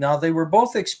RAF. Now, they were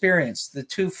both experienced, the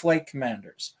two flight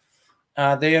commanders.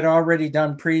 They had already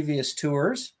done previous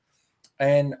tours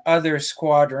and other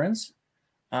squadrons.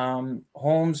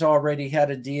 Holmes already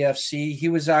had a DFC. He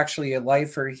was actually a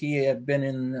lifer. He had been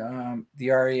in the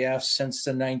RAF since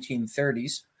the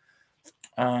 1930s.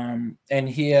 And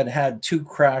he had had 2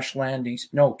 crash landings.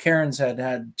 No, Cairns had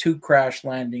had 2 crash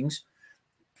landings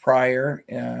prior,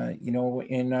 you know,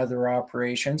 in other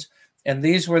operations. And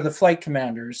these were the flight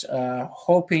commanders,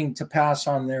 hoping to pass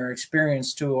on their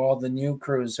experience to all the new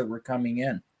crews that were coming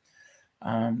in.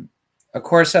 Of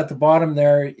course, at the bottom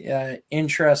there,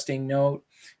 interesting note,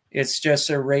 it's just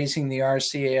raising the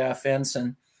RCAF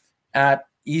ensign at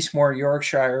Eastmore,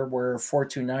 Yorkshire, where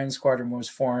 429 Squadron was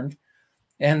formed.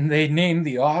 And they name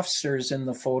the officers in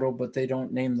the photo, but they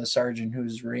don't name the sergeant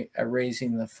who's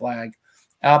raising the flag.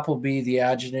 Appleby, the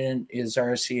adjutant, is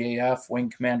RCAF. Wing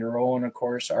Commander Owen, of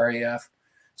course, RAF.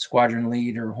 Squadron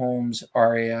Leader Holmes,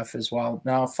 RAF as well.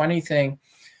 Now, funny thing,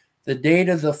 the date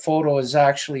of the photo is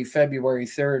actually February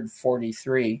 3rd,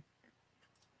 43.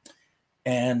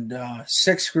 And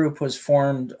 6th Group was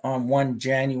formed on 1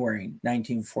 January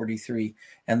 1943.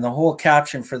 And the whole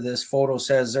caption for this photo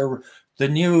says the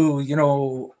new, you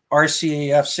know,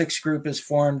 RCAF 6th Group is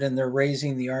formed and they're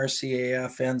raising the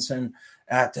RCAF ensign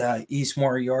at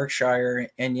Eastmore, Yorkshire.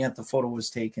 And yet the photo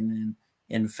was taken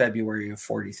in February of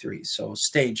 43. So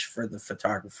staged for the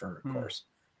photographer, of course.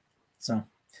 So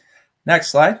next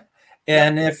slide.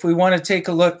 And if we want to take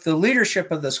a look, the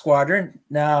leadership of the squadron,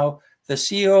 now the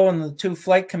CO and the 2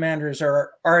 flight commanders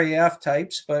are RAF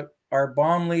types, but our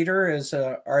bomb leader is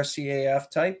a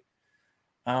RCAF type.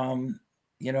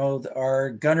 You know, our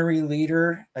gunnery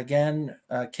leader, again,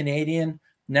 Canadian,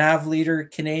 nav leader,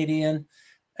 Canadian.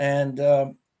 And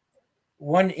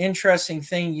one interesting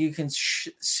thing you can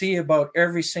see about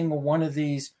every single one of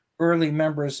these early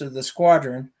members of the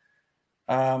squadron,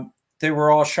 they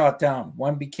were all shot down.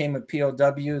 One became a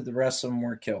POW, the rest of them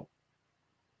were killed,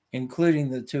 including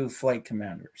the 2 flight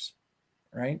commanders,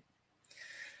 right?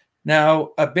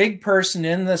 Now, a big person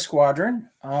in the squadron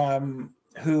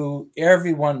who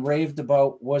everyone raved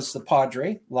about was the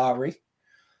Padre, Lowry.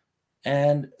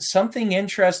 And something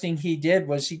interesting he did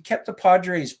was he kept the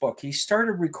Padres book. He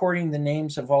started recording the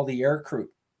names of all the aircrew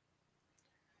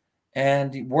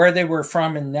and where they were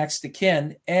from and next of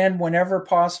kin. And whenever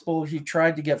possible, he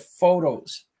tried to get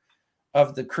photos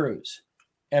of the crews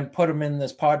and put them in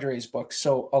this Padres book.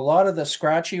 So a lot of the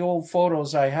scratchy old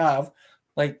photos I have,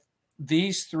 like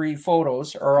these 3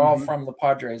 photos, are all from the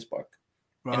Padres book.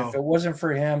 Wow. And if it wasn't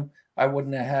for him, I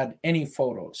wouldn't have had any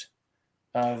photos.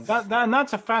 And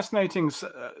that's a fascinating,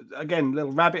 again,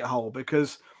 little rabbit hole,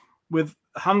 because with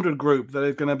 100 Group, that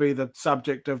is going to be the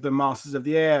subject of the Masters of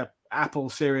the Air Apple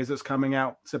series that's coming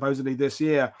out supposedly this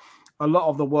year. A lot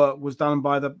of the work was done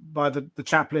by the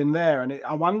chaplain there, and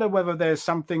I wonder whether there's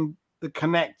something that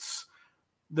connects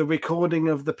the recording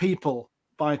of the people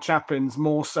by chaplains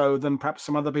more so than perhaps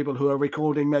some other people who are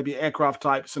recording maybe aircraft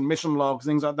types and mission logs,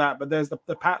 things like that. But there's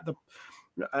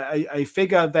a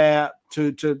figure there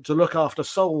to look after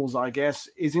souls, I guess,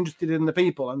 is interested in the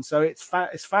people. And so it's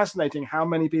fascinating how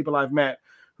many people I've met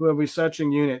who are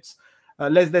researching units.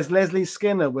 There's Leslie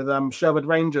Skinner with Sherwood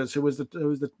Rangers, who was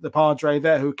the Padre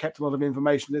there, who kept a lot of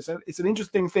information. It's an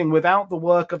interesting thing. Without the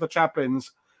work of the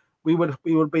chaplains, we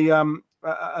would be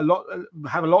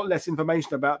have a lot less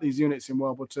information about these units in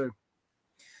World War II.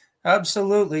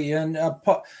 Absolutely. And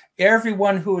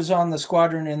everyone who was on the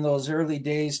squadron in those early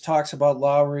days talks about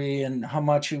Lowry and how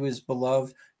much he was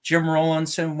beloved. Jim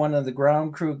Rowlandson, one of the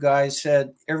ground crew guys,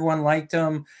 said everyone liked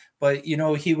him, but, you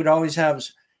know, he would always have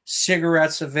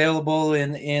cigarettes available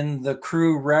in the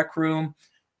crew rec room,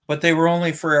 but they were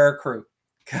only for air crew,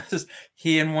 because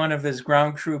he and one of his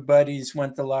ground crew buddies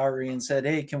went to Lowry and said,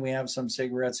 hey, can we have some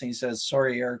cigarettes? And he says,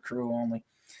 sorry, air crew only.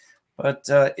 But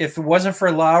if it wasn't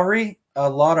for Lowry, a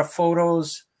lot of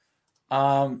photos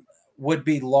would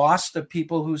be lost of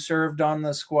people who served on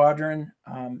the squadron.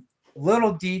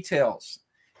 Little details.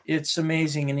 It's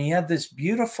amazing. And he had this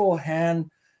beautiful hand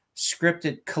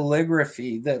scripted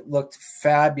calligraphy that looked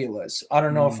fabulous. I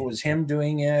don't know if it was him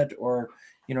doing it or,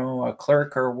 you know, a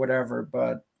clerk or whatever.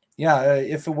 But yeah,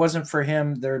 if it wasn't for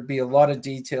him, there'd be a lot of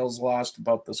details lost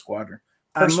about the squadron.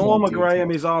 And Norma Graham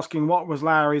is asking what was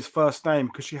Larry's first name,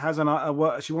 because she has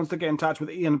she wants to get in touch with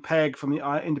Ian Pegg from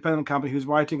the Independent Company, who's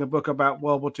writing a book about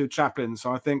World War II chaplains.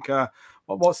 So I think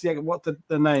what's the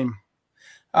name?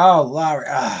 Oh, Larry.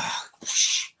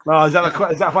 Well, is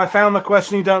that if I found the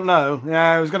question you don't know?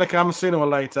 Yeah, it was going to come sooner or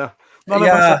later. None of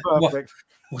us are perfect.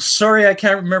 Well, sorry, I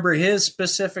can't remember his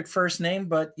specific first name,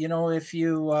 but you know, if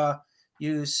you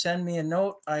you send me a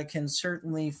note, I can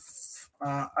certainly.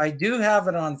 I do have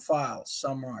it on file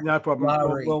somewhere. No problem.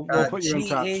 Lowry. We'll put you in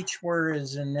touch. GH were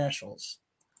his initials,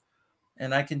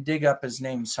 and I can dig up his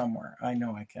name somewhere. I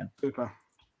know I can. Super.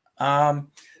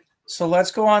 So let's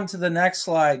go on to the next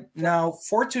slide. Now,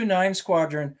 429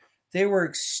 Squadron, they were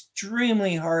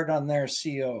extremely hard on their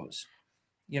COs.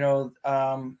 You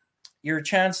know, your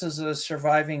chances of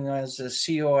surviving as a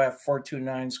CO at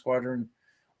 429 Squadron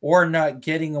or not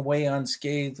getting away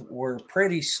unscathed were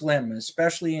pretty slim,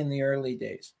 especially in the early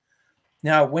days.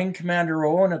 Now, Wing Commander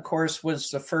Owen, of course, was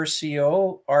the first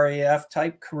CO, RAF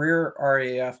type, career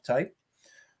RAF type.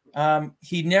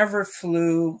 He never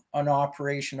flew an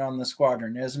operation on the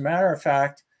squadron. As a matter of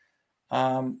fact,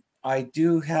 I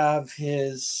do have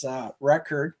his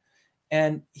record,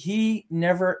 and he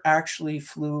never actually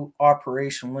flew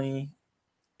operationally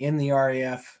in the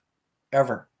RAF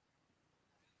ever.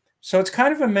 So it's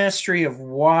kind of a mystery of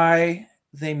why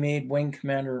they made Wing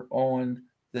Commander Owen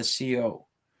the CO.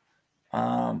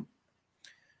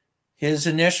 His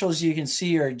initials you can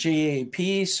see are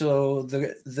JAP, so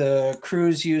the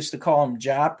crews used to call him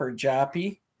Jap or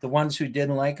Jappy. The ones who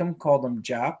didn't like him called him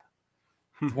Jap.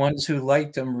 The ones who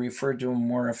liked him referred to him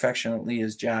more affectionately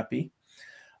as Jappy.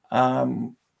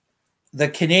 The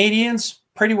Canadians,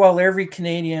 pretty well every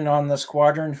Canadian on the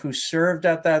squadron who served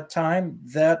at that time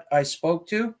that I spoke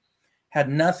to had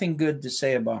nothing good to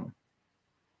say about him.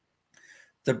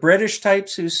 The British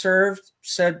types who served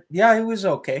said, yeah, he was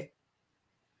okay.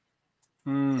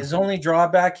 His only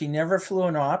drawback, he never flew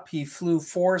an op. He flew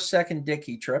 4 second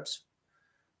Dickey trips,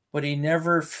 but he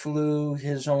never flew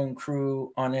his own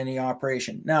crew on any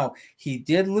operation. Now, he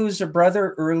did lose a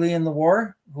brother early in the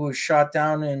war who was shot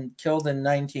down and killed in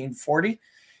 1940.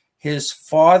 His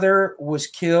father was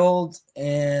killed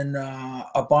in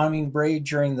a bombing raid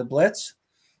during the Blitz.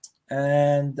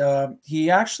 And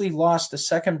he actually lost a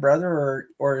second brother,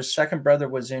 or his second brother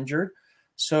was injured.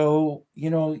 So, you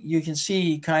know, you can see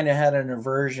he kind of had an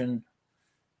aversion.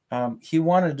 He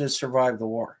wanted to survive the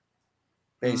war,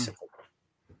 basically.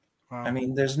 Wow. I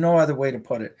mean, there's no other way to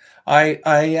put it.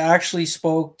 I actually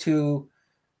spoke to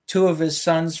 2 of his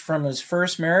sons from his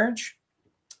first marriage.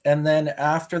 And then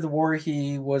after the war,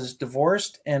 he was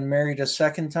divorced and married a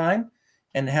second time,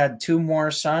 and had 2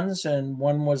 more sons, and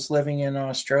one was living in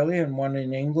Australia and one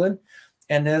in England.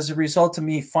 And as a result of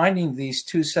me finding these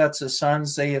 2 sets of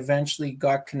sons, they eventually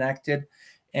got connected,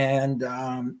 and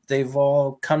they've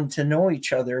all come to know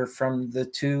each other from the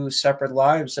 2 separate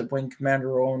lives that Wing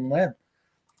Commander Owen led.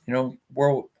 You know,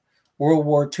 World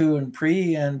War II and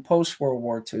pre and post-World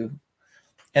War II.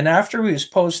 And after he was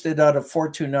posted out of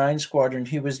 429 Squadron,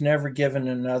 he was never given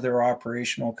another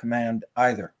operational command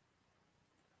either.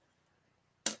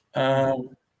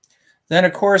 Then,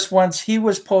 of course, once he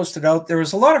was posted out, there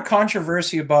was a lot of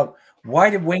controversy about why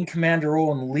did Wing Commander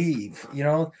Owen leave? You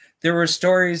know, there were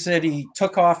stories that he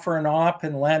took off for an op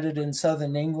and landed in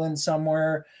southern England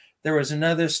somewhere. There was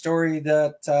another story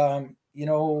that, you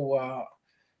know,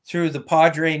 through the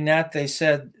Padre net, they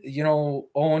said, you know,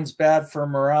 Owen's bad for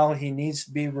morale. He needs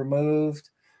to be removed.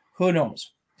 Who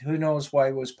knows? Who knows why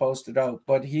he was posted out?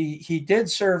 But he did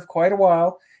serve quite a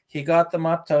while. He got them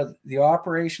up to the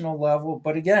operational level.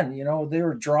 But again, you know, they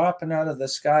were dropping out of the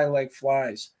sky like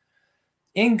flies.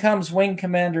 In comes Wing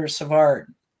Commander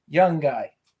Savard, young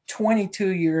guy,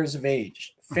 22 years of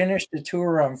age, finished a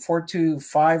tour on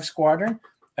 425 Squadron,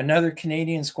 another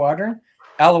Canadian squadron,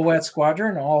 Alouette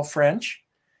Squadron, all French,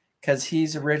 because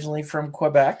he's originally from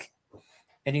Quebec.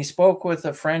 And he spoke with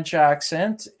a French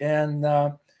accent. And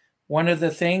one of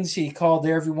the things, he called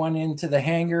everyone into the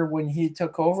hangar when he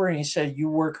took over, and he said, you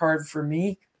work hard for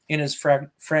me, in his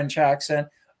French accent,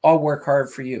 I'll work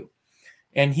hard for you.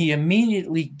 And he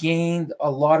immediately gained a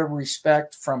lot of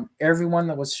respect from everyone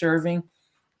that was serving,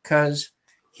 because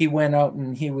he went out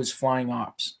and he was flying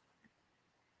ops.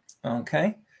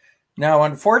 Okay. Now,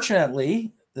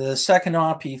 unfortunately, the second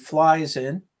op he flies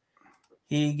in,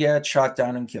 he gets shot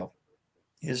down and killed.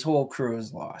 His whole crew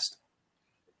is lost.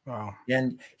 Wow.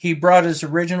 And he brought his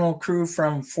original crew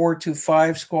from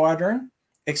 425 Squadron,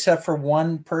 except for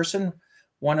one person.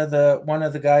 One of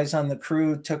the guys on the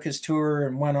crew took his tour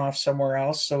and went off somewhere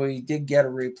else, so he did get a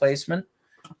replacement.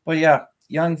 But yeah,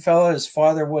 young fella, his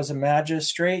father was a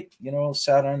magistrate, you know,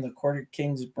 sat on the Court of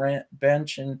King's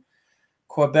bench in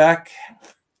Quebec,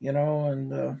 you know,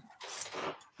 and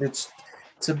it's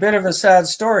a bit of a sad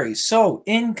story. So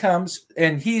in comes,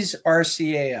 and he's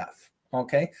RCAF,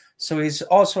 okay? So he's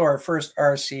also our first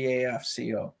RCAF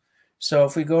CO. So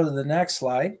if we go to the next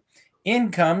slide,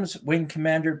 in comes Wing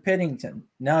Commander Piddington.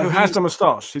 Now, who has the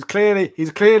moustache? He's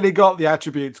clearly got the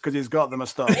attributes because he's got the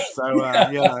moustache. So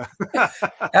yeah,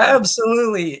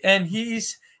 absolutely. And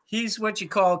he's what you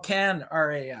call Can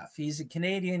RAF. He's a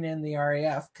Canadian in the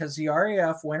RAF, because the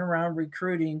RAF went around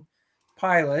recruiting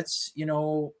pilots, you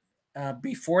know,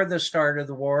 before the start of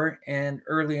the war and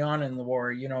early on in the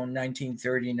war, you know,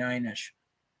 1939-ish.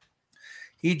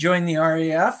 He joined the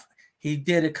RAF. He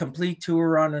did a complete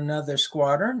tour on another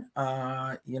squadron,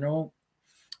 you know,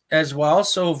 as well.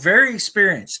 So very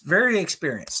experienced, very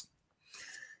experienced.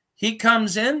 He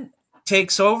comes in,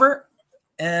 takes over,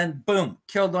 and boom,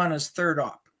 killed on his third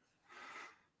op.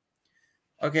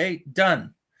 Okay,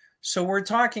 done. So we're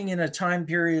talking in a time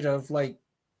period of like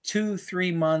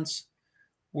 2-3 months.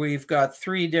 We've got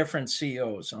 3 different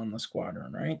COs on the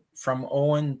squadron, right? From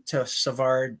Owen to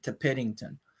Savard to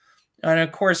Piddington. And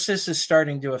of course, this is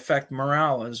starting to affect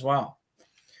morale as well.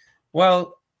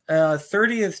 Well,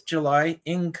 30th July,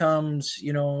 in comes,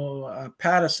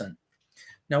 Pattison.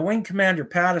 Now, Wing Commander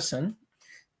Pattison,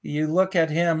 you look at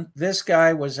him, this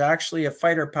guy was actually a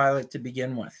fighter pilot to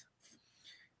begin with.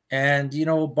 And,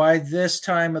 by this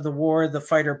time of the war, the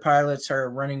fighter pilots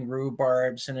are running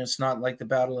rhubarbs, and it's not like the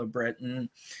Battle of Britain.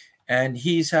 And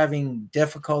he's having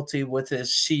difficulty with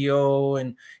his CO,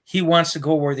 and he wants to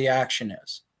go where the action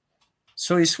is.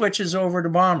 So he switches over to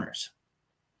bombers.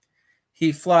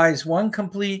 He flies 1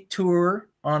 complete tour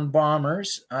on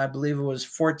bombers. I believe it was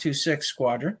 426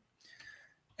 Squadron.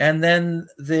 And then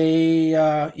they,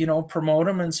 promote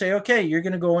him and say, okay, you're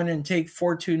going to go in and take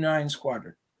 429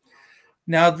 Squadron.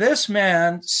 Now, this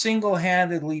man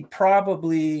single-handedly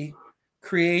probably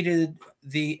created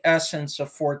the essence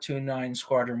of 429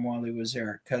 Squadron while he was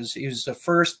there, because he was the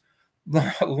first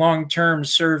long-term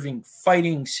serving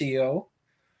fighting CO.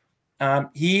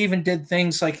 He even did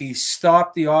things like he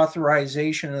stopped the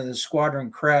authorization of the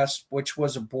squadron crest, which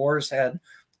was a boar's head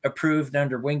approved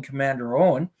under Wing Commander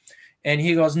Owen. And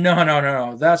he goes,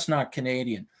 no, that's not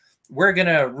Canadian. We're going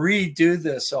to redo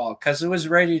this all, because it was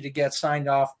ready to get signed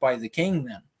off by the king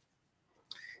then.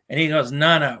 And he goes,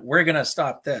 no, we're going to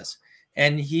stop this.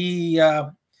 And he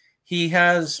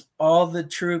has all the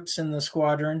troops in the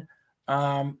squadron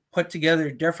put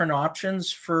together different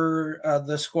options for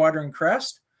the squadron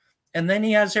crest. And then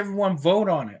he has everyone vote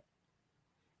on it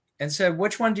and said,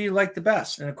 which one do you like the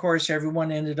best? And of course,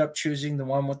 everyone ended up choosing the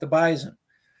one with the bison.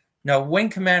 Now, Wing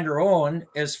Commander Owen,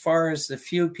 as far as the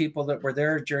few people that were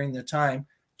there during the time,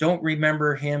 don't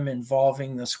remember him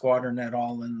involving the squadron at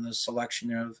all in the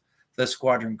selection of the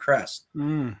squadron crest.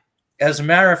 As a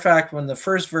matter of fact, when the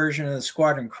first version of the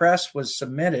squadron crest was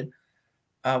submitted,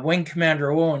 Wing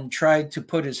Commander Owen tried to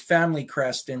put his family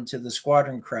crest into the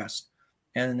squadron crest.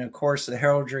 And of course, the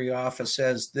heraldry office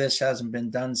says this hasn't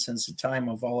been done since the time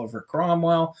of Oliver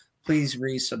Cromwell. Please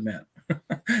resubmit.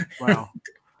 Wow.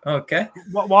 Okay.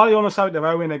 While you're on the subject of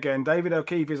Owen again, David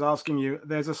O'Keefe is asking you,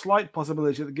 there's a slight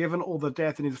possibility that given all the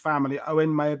death in his family,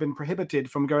 Owen may have been prohibited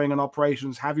from going on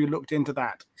operations. Have you looked into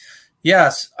that?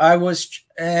 Yes, I was.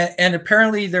 And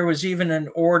apparently there was even an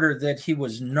order that he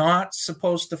was not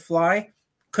supposed to fly.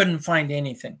 Couldn't find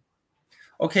anything.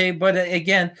 Okay, but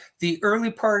again, the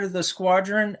early part of the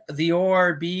squadron, the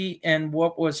ORB and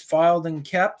what was filed and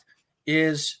kept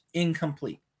is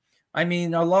incomplete. I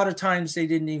mean, a lot of times they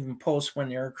didn't even post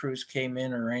when air crews came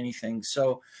in or anything.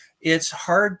 So it's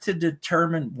hard to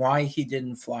determine why he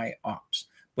didn't fly ops.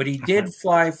 But he did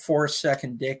fly 4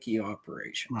 second Dickey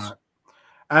operations. Right.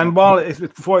 And while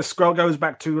before it goes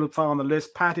back too far on the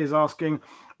list, Pat is asking,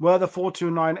 were the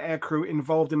 429 aircrew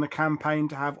involved in the campaign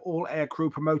to have all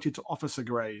aircrew promoted to officer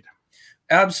grade?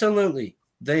 Absolutely.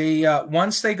 They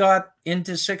once they got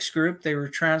into 6th Group, they were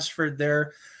transferred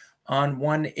there on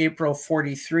 1 April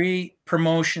 43.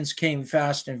 Promotions came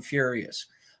fast and furious.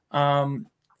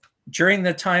 During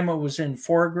the time I was in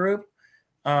 4 Group,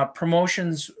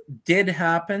 promotions did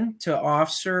happen to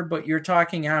officer, but you're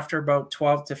talking after about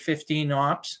 12 to 15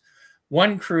 ops.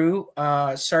 One crew,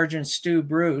 Sergeant Stu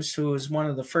Bruce, who was one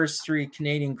of the first 3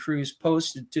 Canadian crews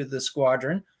posted to the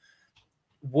squadron,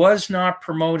 was not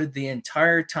promoted the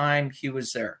entire time he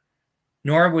was there,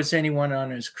 nor was anyone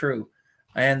on his crew.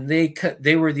 And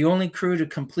they were the only crew to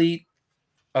complete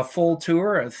a full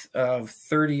tour of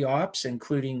 30 ops,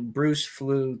 including Bruce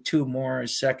flew 2 more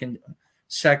as second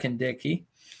Dickey,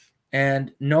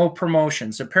 and no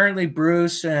promotions. Apparently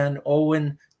Bruce and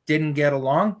Owen didn't get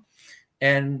along.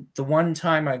 And the one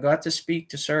time I got to speak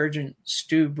to Sergeant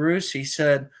Stu Bruce, he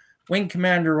said, Wing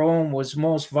Commander Owen was the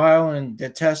most vile and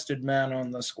detested man on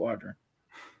the squadron.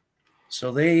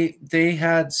 So they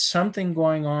had something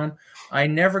going on. I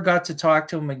never got to talk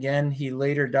to him again. He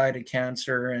later died of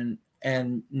cancer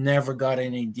and never got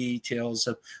any details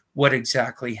of what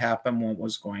exactly happened, what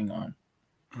was going on.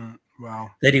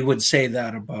 Wow. That he would say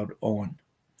that about Owen.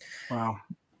 Wow.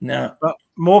 Now, but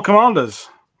more commanders.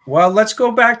 Well, let's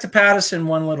go back to Pattison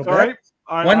one little bit.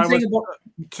 One thing about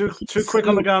too quick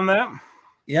on the gun there.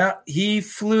 Yeah, he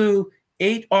flew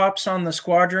 8 ops on the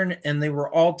squadron, and they were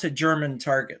all to German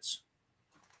targets.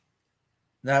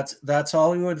 That's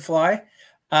all he would fly.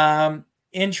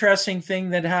 Interesting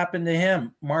thing that happened to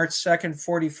him: March 2nd,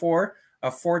 44, a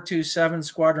 427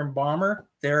 squadron bomber.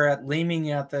 They're at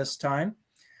Leeming at this time.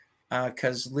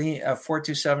 because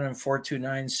 427 and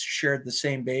 429 shared the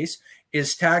same base,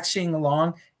 is taxiing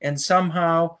along, and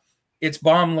somehow its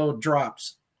bomb load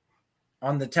drops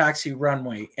on the taxi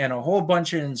runway, and a whole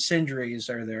bunch of incendiaries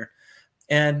are there.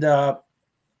 And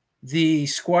the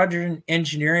squadron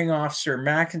engineering officer,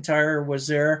 McIntyre, was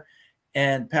there,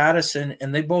 and Pattison,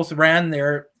 and they both ran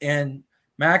there, and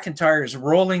McIntyre is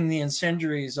rolling the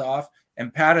incendiaries off,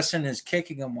 and Pattison is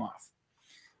kicking them off.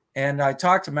 And I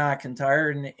talked to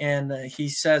McIntyre, and he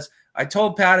says, I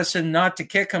told Pattison not to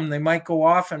kick them. They might go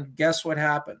off, and guess what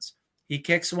happens? He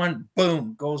kicks one,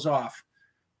 boom, goes off,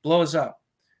 blows up.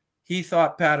 He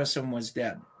thought Pattison was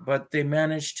dead, but they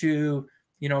managed to,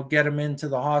 get him into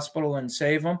the hospital and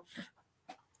save him.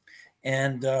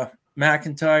 And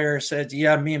McIntyre said,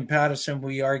 yeah, me and Pattison,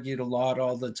 we argued a lot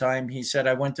all the time. He said,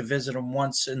 I went to visit him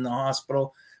once in the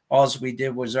hospital. All we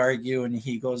did was argue, and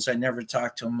he goes, I never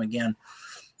talked to him again.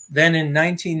 Then in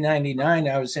 1999,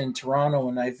 I was in Toronto,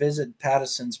 and I visited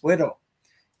Pattison's widow.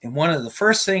 And one of the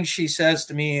first things she says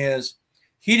to me is,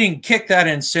 he didn't kick that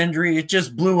incendiary, it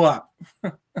just blew up.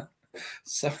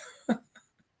 So,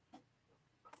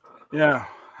 yeah.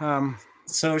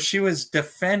 So she was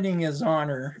defending his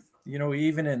honor,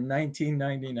 even in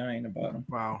 1999 about him.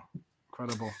 Wow.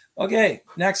 Incredible. Okay,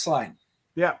 next slide.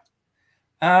 Yeah.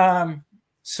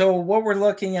 So what we're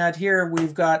looking at here,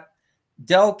 we've got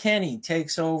Del Kenny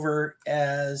takes over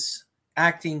as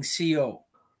acting CO.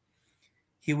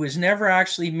 He was never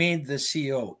actually made the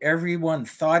CO. Everyone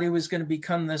thought he was going to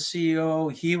become the CO.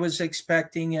 He was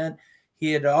expecting it.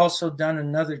 He had also done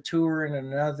another tour in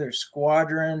another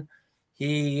squadron.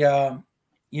 He,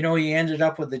 he ended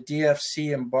up with the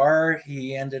DFC in Bar.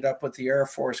 He ended up with the Air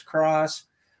Force Cross,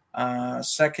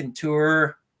 second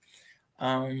tour.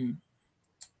 And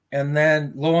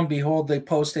then lo and behold, they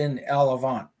post in Al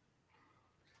Avant.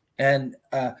 And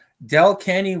Del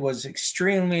Kenny was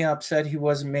extremely upset he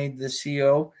wasn't made the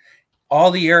CO. All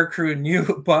the aircrew knew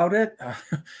about it,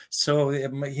 so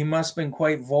he must have been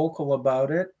quite vocal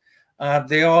about it.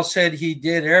 They all said he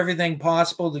did everything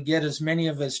possible to get as many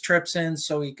of his trips in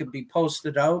so he could be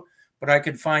posted out, but I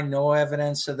could find no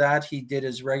evidence of that. He did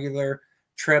his regular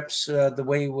trips the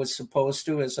way he was supposed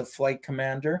to as a flight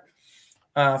commander.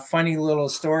 Funny little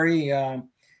story.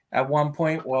 At one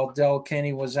point, while Del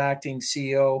Kenny was acting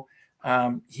CO,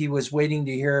 he was waiting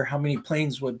to hear how many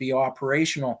planes would be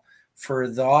operational for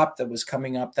the op that was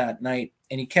coming up that night.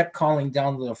 And he kept calling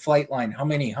down to the flight line, how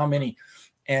many?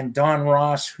 And Don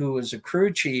Ross, who was a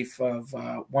crew chief of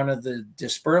one of the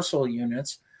dispersal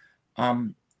units,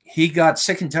 he got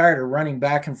sick and tired of running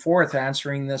back and forth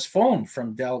answering this phone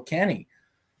from Del Kenny.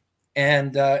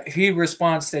 And he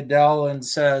responds to Del and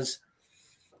says,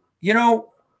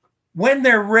 when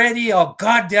they're ready, I'll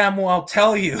goddamn well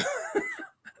tell you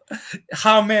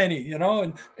how many,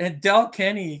 and Del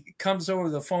Kenny comes over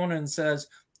the phone and says,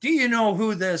 do you know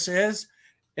who this is?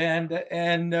 And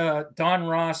Don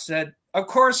Ross said, of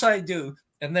course I do.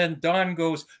 And then Don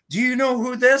goes, do you know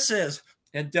who this is?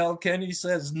 And Del Kenny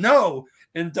says, no.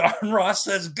 And Don Ross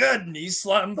says, good. And he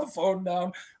slammed the phone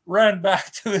down, ran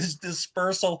back to his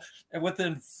dispersal. And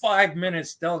within 5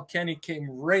 minutes, Del Kenny came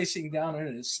racing down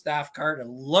in his staff car to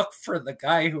look for the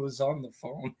guy who was on the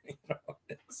phone.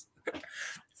 It's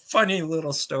funny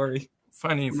little story.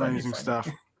 Funny stuff.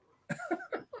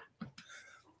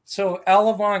 So Al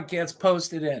Avant gets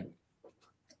posted in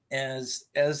as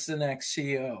the next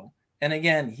CO. And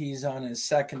again, he's on his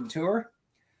second tour.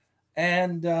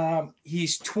 And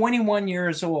he's 21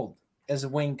 years old as a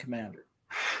wing commander.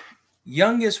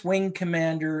 Youngest wing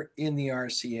commander in the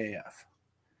RCAF.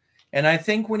 And I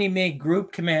think when he made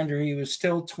group commander, he was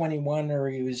still 21, or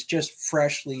he was just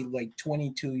freshly like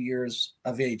 22 years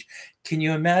of age. Can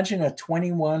you imagine a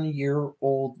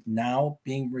 21-year-old now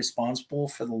being responsible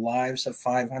for the lives of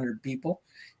 500 people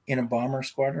in a bomber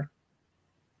squadron?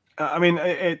 I mean,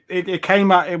 it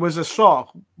came out. It was a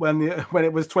shock when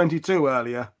it was 22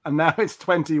 earlier, and now it's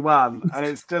 21, and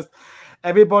it's just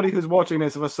everybody who's watching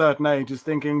this of a certain age is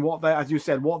thinking what they, as you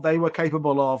said, what they were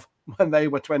capable of when they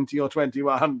were 20 or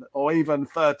 21 or even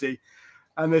 30,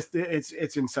 and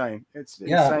it's insane. It's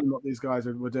insane what these guys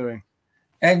were doing.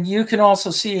 And you can also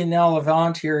see in Al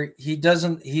Avant here, he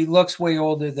looks way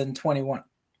older than 21.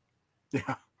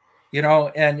 Yeah.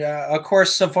 And of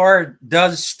course, Savard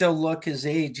does still look his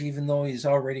age, even though he's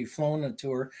already flown a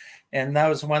tour. And that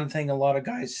was one thing a lot of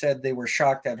guys said. They were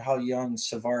shocked at how young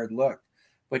Savard looked.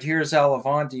 But here's Al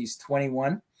Avant, he's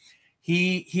 21.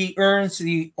 He earns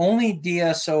the only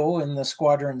DSO in the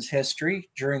squadron's history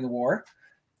during the war.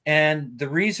 And the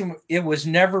reason it was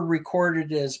never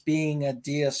recorded as being a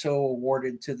DSO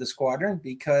awarded to the squadron,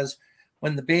 because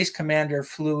when the base commander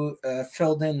filled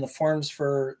in the forms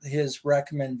for his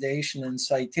recommendation and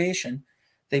citation,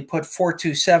 they put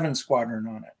 427 Squadron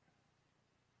on it,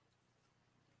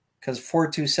 because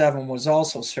 427 was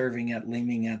also serving at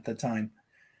Leeming at the time.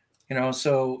 You know,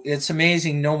 so it's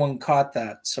amazing no one caught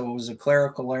that. So it was a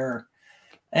clerical error.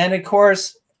 And of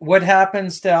course, what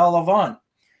happens to Al Levant?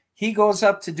 He goes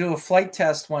up to do a flight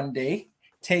test one day,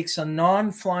 takes a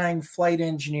non-flying flight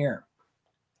engineer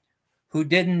who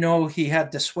didn't know he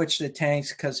had to switch the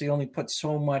tanks because he only put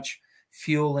so much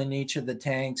fuel in each of the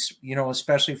tanks, you know,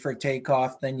 especially for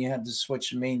takeoff. Then you had to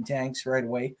switch the main tanks right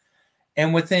away.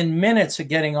 And within minutes of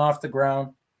getting off the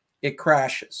ground, it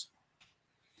crashes.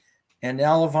 And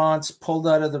Al Levant's pulled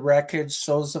out of the wreckage,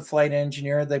 so's the flight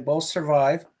engineer. They both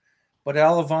survive. But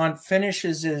Al Levant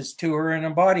finishes his tour in a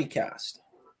body cast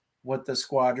with the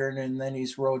squadron, and then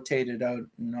he's rotated out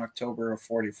in October of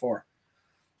 44.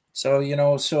 So, you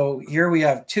know, so here we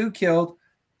have 2 killed,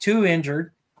 2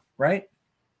 injured, right?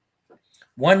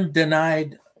 1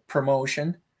 denied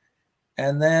promotion.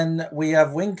 And then we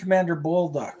have Wing Commander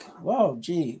Bolduc. Whoa,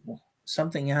 gee,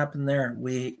 something happened there.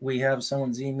 We have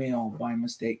someone's email by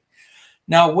mistake.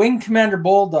 Now, Wing Commander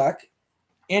Bolduc,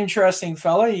 interesting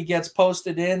fellow. He gets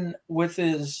posted in with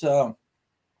his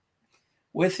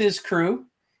crew.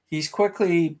 He's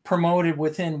quickly promoted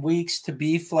within weeks to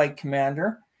be flight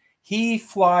commander. He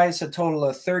flies a total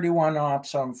of 31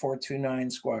 ops on 429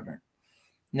 Squadron.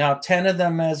 Now, 10 of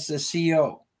them as the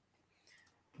CO.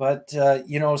 But,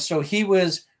 you know, so he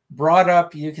was brought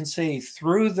up, you can say,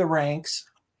 through the ranks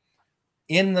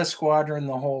in the squadron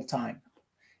the whole time.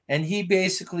 And he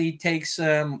basically takes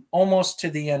them almost to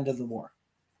the end of the war,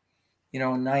 you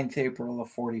know, 9th April of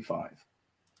 45.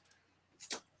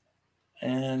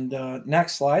 And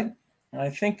next slide. I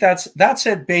think that's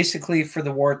it basically for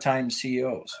the wartime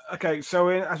CEOs. Okay, so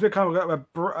as we kind of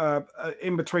got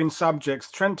in between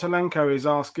subjects, Trent Talenko is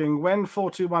asking, when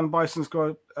 421 Bison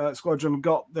Squadron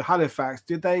got the Halifax,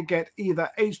 did they get either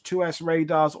H2S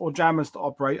radars or jammers to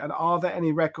operate? And are there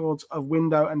any records of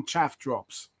window and chaff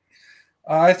drops?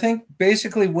 I think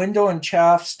basically window and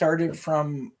chaff started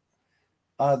from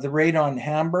the raid on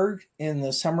Hamburg in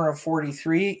the summer of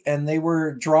 43, and they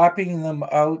were dropping them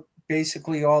out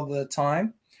basically all the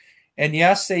time. And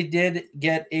yes, they did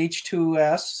get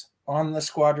H2S on the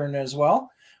squadron as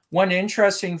well. One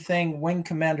interesting thing Wing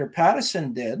Commander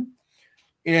Pattison did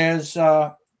is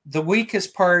the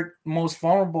weakest part, most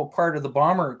vulnerable part of the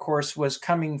bomber, of course, was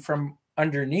coming from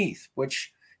underneath,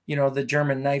 which, you know, the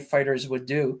German night fighters would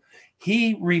do.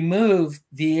 He removed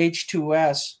the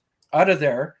H2S out of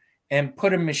there and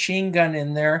put a machine gun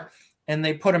in there, and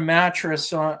they put a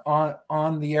mattress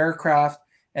on the aircraft,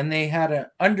 and they had an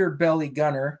underbelly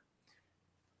gunner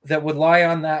that would lie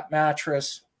on that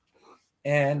mattress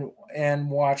and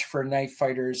watch for night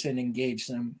fighters and engage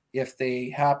them if they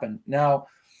happened. Now,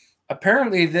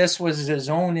 apparently this was his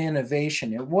own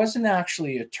innovation. It wasn't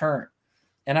actually a turn.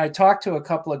 And I talked to a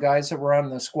couple of guys that were on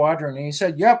the squadron, and he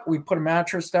said, yep, we put a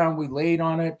mattress down, we laid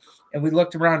on it, and we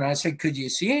looked around. And I said, could you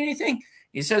see anything?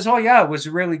 He says, oh, yeah, it was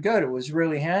really good. It was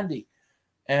really handy.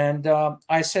 And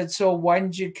I said, so why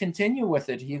didn't you continue with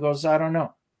it? He goes, I don't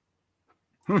know.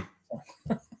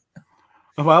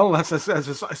 Well, that's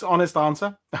an honest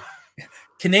answer.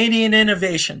 Canadian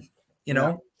innovation, you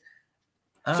know.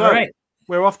 Yeah. So, all right.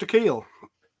 We're off to Kiel.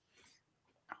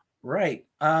 Right.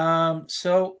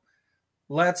 So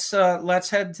let's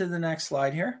head to the next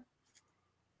slide here.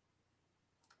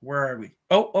 Where are we?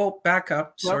 Oh, back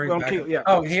up. Sorry. Back up. Yeah.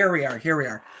 Oh, here we are. Here we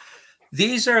are.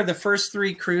 These are the first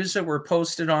 3 crews that were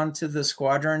posted onto the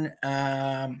squadron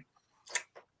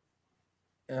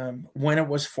when it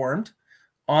was formed.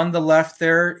 On the left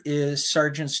there is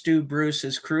Sergeant Stu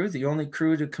Bruce's crew, the only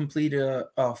crew to complete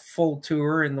a full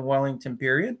tour in the Wellington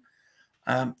period.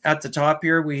 At the top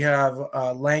here, we have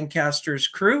Lancaster's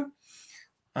crew.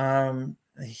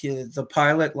 The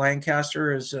pilot,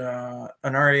 Lancaster, is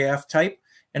an RAF type.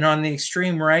 And on the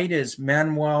extreme right is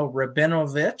Manuel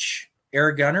Rabinovich,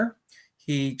 air gunner.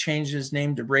 He changed his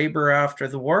name to Raber after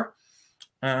the war.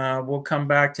 We'll come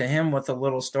back to him with a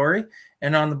little story.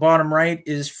 And on the bottom right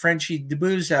is Frenchie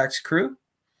Debuzak's crew,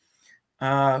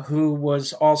 who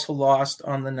was also lost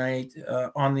on the night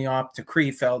on the op to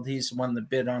Krefeld. He's the one that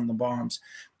bid on the bombs.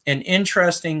 And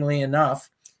interestingly enough,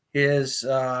 his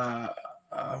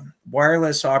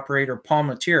wireless operator, Paul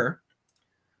Matier,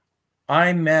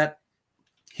 I met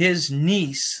his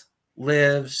niece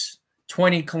lives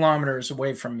 20 kilometers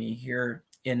away from me here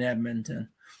in Edmonton.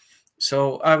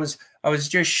 So I was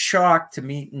just shocked to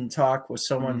meet and talk with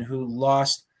someone who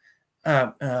lost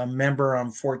a member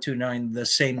on 429 the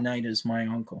same night as my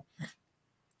uncle.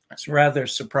 It's rather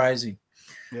surprising.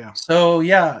 Yeah. So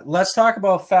yeah, let's talk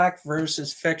about fact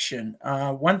versus fiction.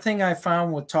 One thing I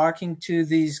found with talking to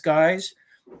these guys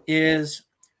is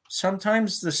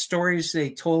sometimes the stories they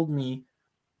told me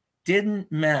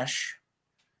didn't mesh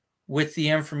with the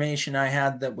information I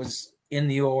had that was in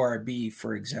the ORB,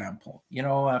 for example. You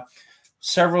know,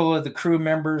 several of the crew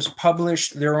members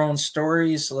published their own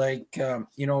stories, like,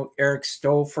 you know, Eric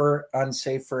Stouffer,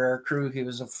 Unsafe for Aircrew. He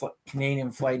was a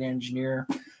Canadian flight engineer.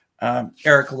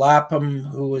 Eric Lapham,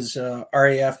 who was a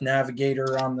RAF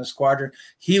navigator on the squadron.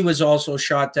 He was also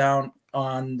shot down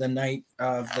on the night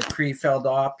of the Krefeld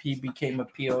op. He became a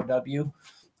POW.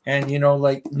 And, you know,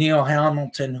 like Neil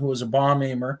Hamilton, who was a bomb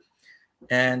aimer.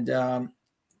 And,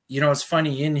 you know, it's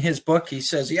funny, in his book, he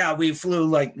says, yeah, we flew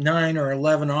like 9 or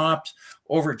 11 ops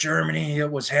over Germany.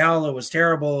 It was hell. It was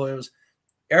terrible. It was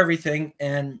everything.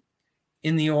 And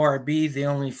in the ORB, they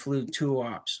only flew 2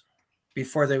 ops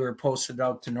before they were posted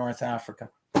out to North Africa.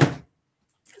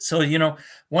 So, you know,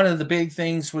 one of the big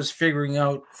things was figuring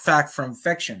out fact from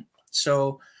fiction.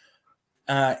 So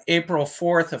April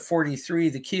 4th of 43,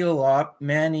 the Kiel op,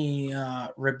 Manny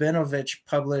Rabinovich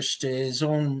published his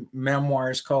own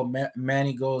memoirs called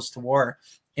Manny Goes to War.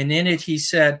 And in it, he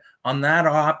said on that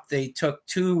op, they took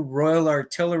 2 Royal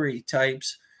Artillery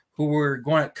types who were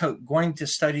going to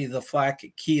study the flak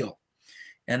at Kiel.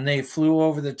 And they flew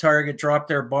over the target, dropped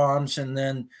their bombs, and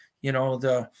then, you know,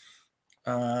 the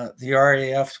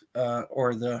RAF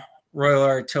or the Royal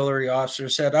Artillery officer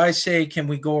said, I say, can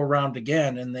we go around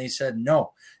again? And they said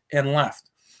no, and left.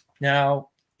 Now,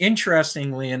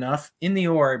 interestingly enough, in the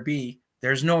ORB,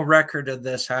 there's no record of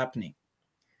this happening.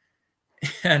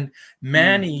 And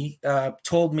Manny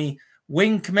told me,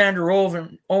 Wing Commander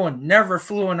Owen never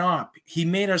flew an op. He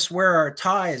made us wear our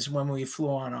ties when we flew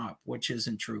on op, which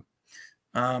isn't true.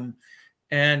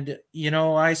 And, you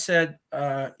know, I said,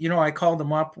 you know, I called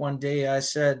him up one day. I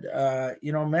said,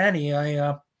 you know, Manny,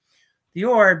 the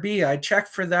ORB, I checked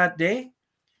for that day.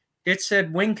 It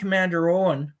said Wing Commander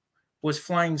Owen was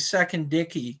flying second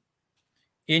dicky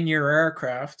in your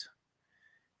aircraft.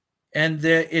 And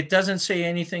it doesn't say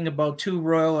anything about 2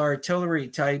 Royal Artillery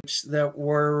types that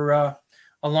were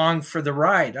along for the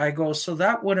ride. I go, so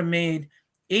that would have made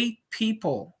 8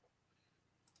 people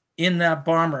in that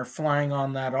bomber flying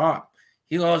on that op.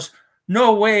 He goes,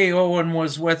 no way Owen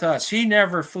was with us. He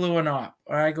never flew an op.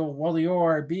 I go, well, the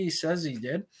ORB says he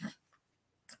did.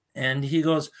 And he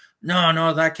goes,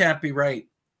 no, that can't be right.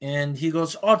 And he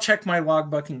goes, I'll check my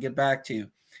logbook and get back to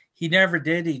you. He never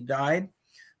did. He died.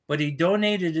 But he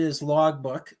donated his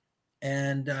logbook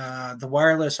and the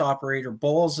wireless operator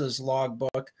Bowles'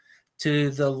 logbook to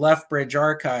the Lethbridge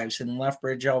Archives in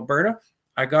Lethbridge, Alberta.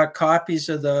 I got copies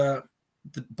of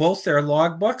both their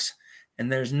logbooks,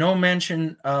 and there's no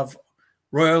mention of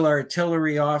Royal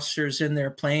Artillery officers in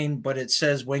their plane, but it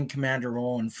says Wing Commander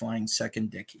Owen flying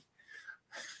second dicky.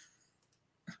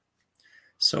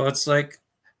 So it's like,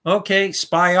 okay,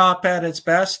 spy op at its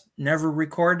best, never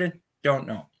recorded, don't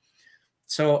know.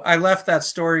 So I left that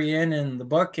story in the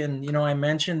book, and, you know, I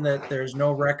mentioned that there's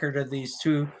no record of these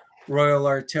 2 Royal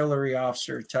Artillery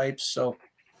officer types. So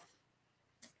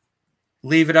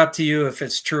leave it up to you if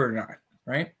it's true or not,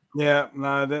 right? Yeah,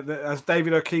 no, as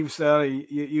David O'Keefe said,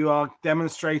 you are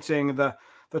demonstrating the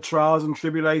trials and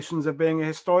tribulations of being a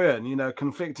historian. You know,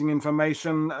 conflicting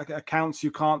information, accounts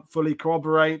you can't fully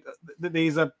corroborate.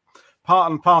 These are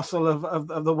part and parcel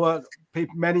of the work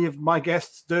many of my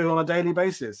guests do on a daily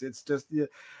basis. It's just,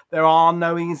 there are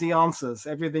no easy answers.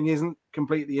 Everything isn't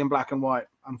completely in black and white,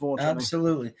 unfortunately.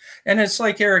 Absolutely. And it's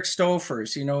like Eric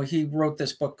Stouffer's, you know, he wrote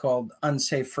this book called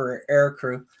Unsafe for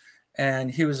Aircrew, and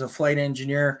he was a flight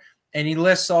engineer, and he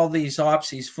lists all these ops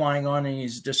he's flying on, and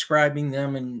he's describing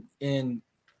them in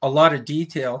a lot of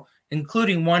detail,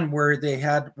 including one where they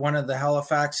had one of the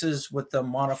Halifaxes with the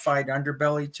modified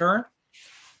underbelly turret.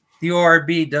 The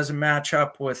ORB doesn't match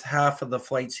up with half of the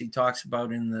flights he talks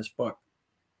about in this book.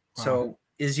 Wow. So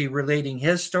is he relating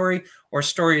his story or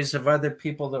stories of other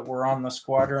people that were on the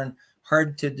squadron?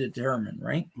 Hard to determine,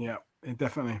 right? Yeah,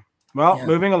 definitely. Well, yeah.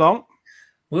 Moving along.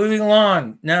 Moving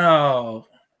along. Now,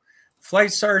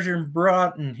 Flight Sergeant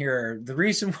Broughton here. The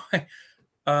reason why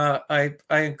I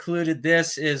included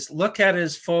this is look at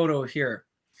his photo here.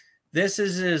 This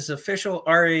is his official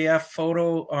RAF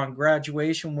photo on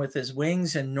graduation with his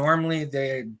wings, and normally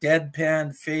the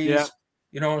deadpan face, yeah,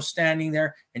 you know, standing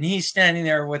there, and he's standing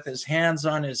there with his hands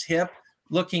on his hip,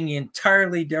 looking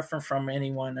entirely different from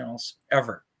anyone else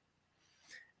ever.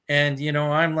 And, you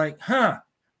know, I'm like,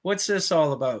 what's this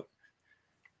all about?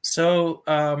 So,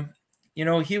 you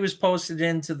know, he was posted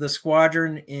into the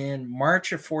squadron in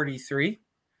March of 43,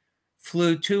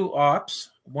 flew 2 ops,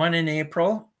 one in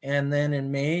April, and then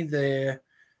in May, the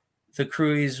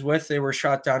crew he's with, they were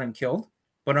shot down and killed.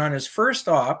 But on his first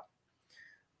op,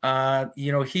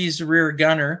 he's the rear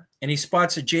gunner, and he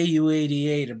spots a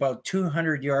Ju-88 about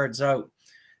 200 yards out.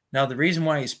 Now, the reason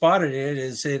why he spotted it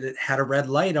is it had a red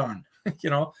light on.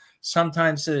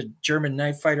 Sometimes the German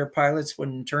night fighter pilots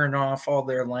wouldn't turn off all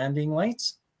their landing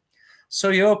lights.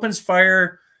 So he opens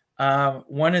fire.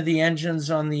 One of the engines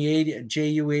on the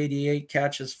Ju-88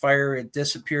 catches fire. It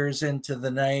disappears into the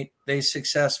night. They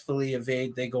successfully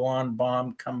evade. They go on,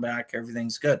 bomb, come back.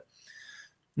 Everything's good.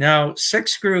 Now,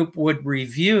 6th Group would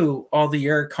review all the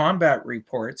air combat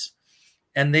reports,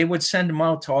 and they would send them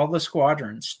out to all the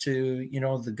squadrons, to,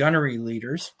 the gunnery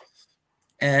leaders.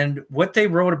 And what they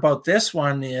wrote about this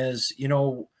one is,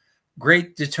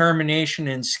 great determination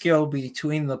and skill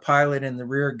between the pilot and the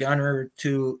rear gunner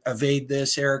to evade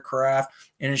this aircraft.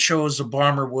 And it shows the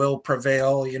bomber will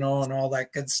prevail, and all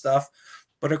that good stuff.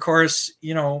 But of course,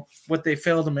 what they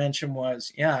failed to mention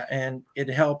was, and it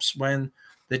helps when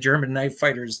the German night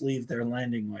fighters leave their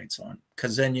landing lights on,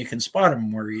 because then you can spot them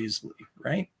more easily,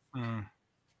 right? Mm.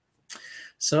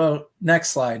 So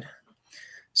next slide.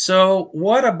 So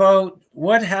what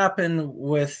happened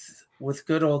with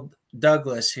good old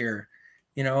Douglas here?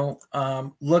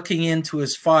 Looking into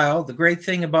his file, the great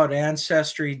thing about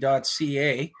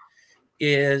ancestry.ca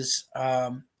is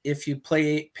if you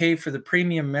pay for the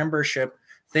premium membership,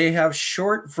 they have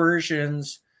short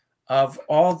versions of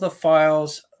all the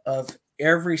files of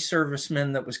every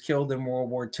serviceman that was killed in World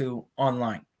War II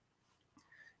online.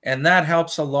 And that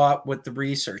helps a lot with the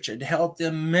research. It helped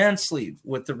immensely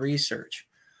with the research.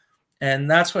 And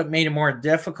that's what made it more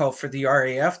difficult for the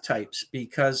RAF types,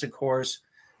 because, of course,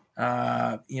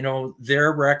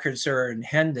 their records are in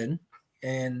Hendon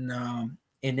in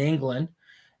England,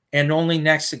 and only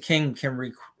next to king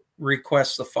can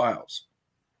request the files.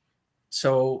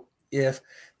 So if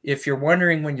you're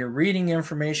wondering when you're reading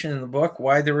information in the book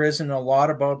why there isn't a lot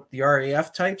about the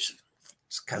RAF types,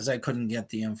 it's because I couldn't get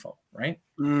the info, right?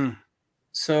 Mm.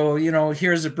 So,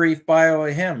 here's a brief bio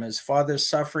of him. His father's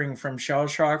suffering from shell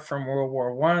shock from World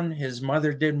War I. His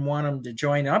mother didn't want him to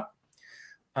join up.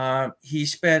 He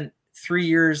spent 3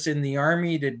 years in the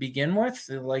Army to begin with.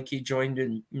 Like, he joined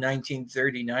in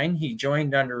 1939. He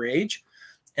joined underage.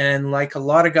 And like a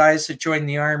lot of guys that joined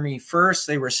the Army first,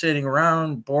 they were sitting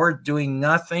around bored, doing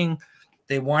nothing.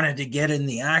 They wanted to get in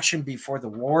the action before the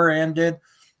war ended.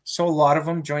 So a lot of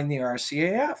them joined the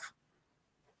RCAF.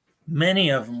 Many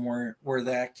of them were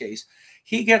that case.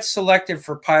 He gets selected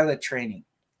for pilot training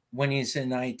when he's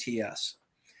in ITS.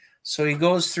 So he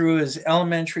goes through his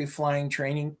elementary flying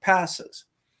training, passes.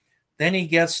 Then he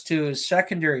gets to his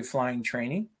secondary flying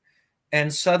training,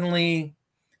 and suddenly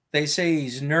they say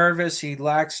he's nervous, he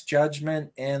lacks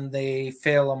judgment, and they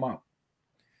fail him up.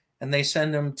 And they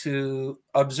send him to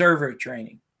observer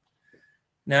training.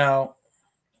 Now,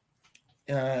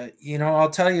 I'll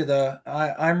tell you,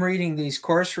 I'm reading these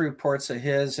course reports of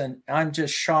his, and I'm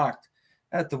just shocked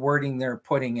at the wording they're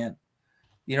putting in.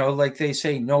 Like they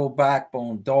say, no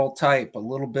backbone, dull type, a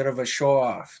little bit of a show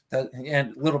off,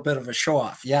 and a little bit of a show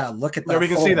off. Yeah, look at that. Yeah, we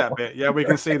can see that bit. Yeah, we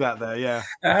can see that there. Yeah,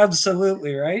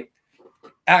 absolutely right.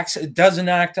 Doesn't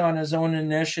act on his own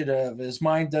initiative. His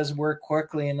mind doesn't work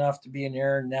quickly enough to be an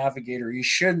air navigator. He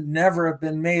should never have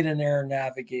been made an air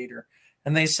navigator.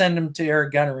 And they send him to air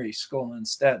gunnery school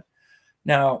instead.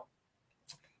 Now,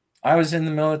 I was in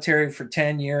the military for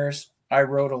 10 years. I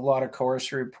wrote a lot of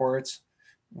course reports,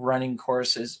 running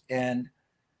courses, and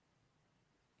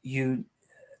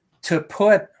to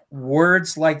put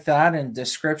words like that and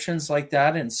descriptions like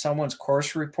that in someone's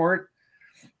course report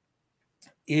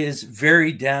is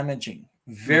very damaging,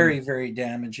 very, very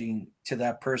damaging to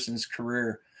that person's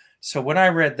career. So when I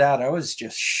read that, I was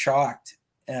just shocked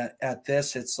at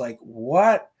this. It's like,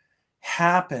 what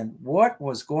happened? What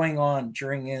was going on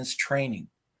during his training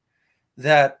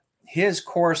that his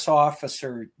course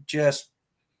officer just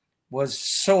was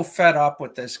so fed up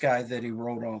with this guy that he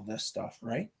wrote all this stuff,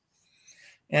 right?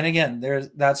 And again,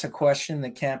 that's a question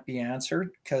that can't be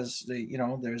answered, because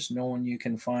there's no one you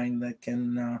can find that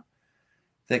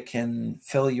can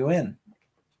fill you in.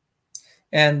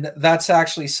 And that's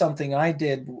actually something I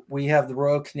did. We have the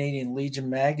Royal Canadian Legion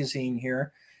magazine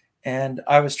here, and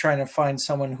I was trying to find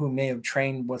someone who may have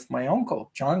trained with my uncle,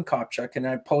 John Kopchuk, and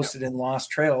I posted in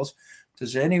Lost Trails.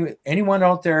 Does anyone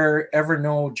out there ever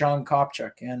know John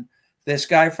Kopchuk? And this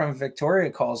guy from Victoria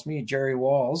calls me, Jerry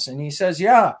Walls, and he says,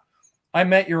 yeah, I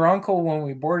met your uncle when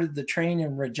we boarded the train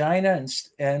in Regina,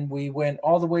 and we went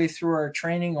all the way through our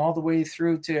training, all the way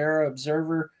through to Air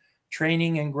Observer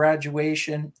training and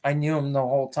graduation. I knew him the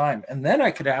whole time. And then I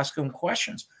could ask him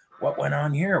questions. what went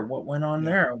on here, what went on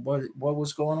there, what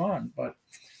was going on. But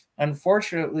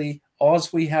unfortunately, all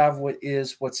we have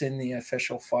is what's in the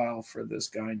official file for this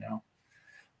guy now.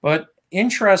 But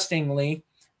interestingly,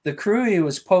 the crew he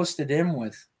was posted in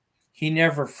with, he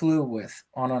never flew with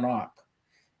on an op.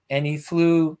 And he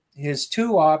flew his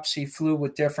 2 ops, he flew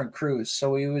with different crews.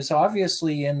 So he was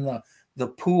obviously in the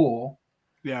pool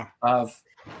of,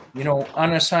 you know,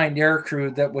 unassigned air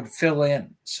crew that would fill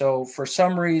in. So for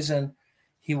some reason,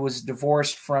 he was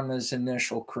divorced from his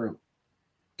initial crew.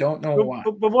 Don't know why.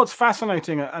 But what's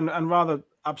fascinating and rather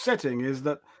upsetting is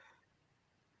that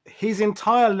his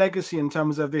entire legacy in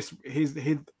terms of this,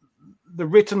 the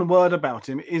written word about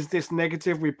him is this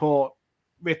negative report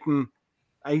written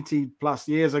 80 plus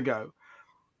years ago.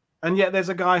 And yet there's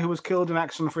a guy who was killed in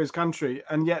action for his country.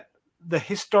 And yet the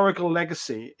historical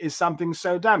legacy is something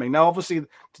so damning. Now, obviously,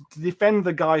 to defend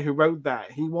the guy who wrote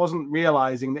that, he wasn't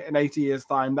realizing that in 80 years'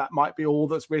 time, that might be all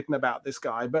that's written about this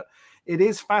guy. But it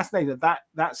is fascinating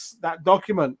that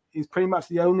document is pretty much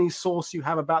the only source you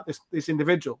have about this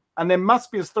individual. And there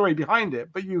must be a story behind it.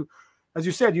 But you, as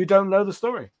you said, you don't know the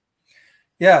story.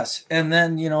 Yes. And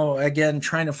then, you know, again,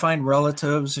 trying to find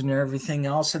relatives and everything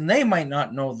else. And they might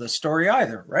not know the story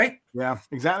either, right? Yeah,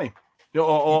 exactly.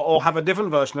 Or have a different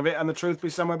version of it and the truth be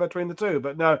somewhere between the two.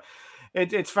 But no,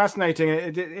 it's fascinating.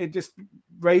 It just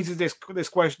raises this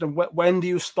question of when do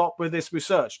you stop with this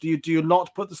research? Do you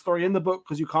not put the story in the book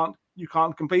because you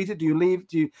can't complete it? Do you leave?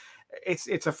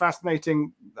 It's a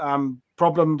fascinating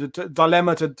problem,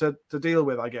 dilemma to deal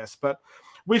with, I guess. But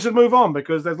we should move on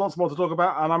because there's lots more to talk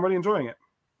about, and I'm really enjoying it.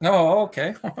 Oh,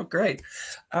 okay. Oh, great.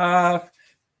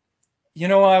 You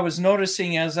know, I was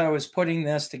noticing as I was putting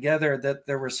this together that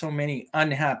there were so many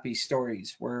unhappy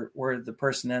stories where the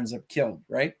person ends up killed,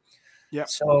 right? Yeah.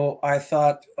 So I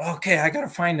thought, okay, I got to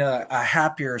find a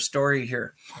happier story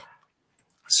here.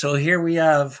 So here we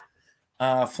have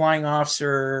Flying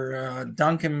Officer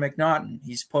Duncan McNaughton.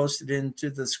 He's posted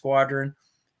into the squadron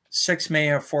 6 May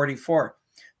of 44.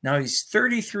 Now he's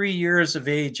 33 years of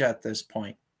age at this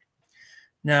point.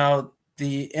 Now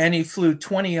and he flew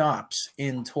 20 ops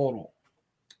in total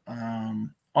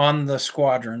on the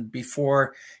squadron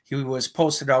before he was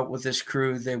posted out with his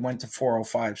crew. They went to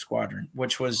 405 Squadron,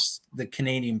 which was the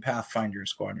Canadian Pathfinder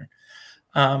Squadron.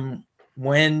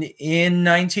 When in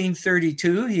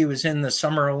 1932, he was in the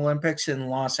Summer Olympics in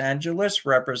Los Angeles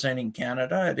representing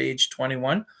Canada at age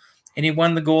 21, and he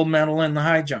won the gold medal in the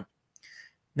high jump.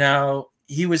 Now,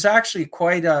 he was actually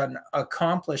quite an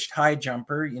accomplished high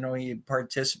jumper. You know, he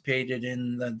participated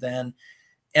in the then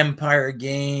Empire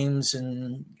Games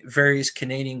and various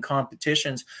Canadian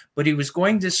competitions, but he was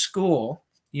going to school,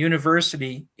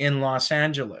 university in Los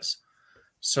Angeles.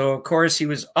 So, of course, he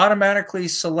was automatically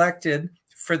selected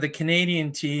for the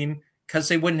Canadian team because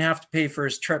they wouldn't have to pay for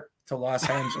his trip to Los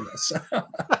Angeles.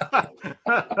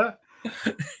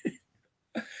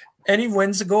 And he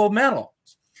wins the gold medal.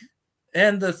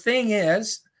 And the thing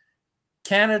is,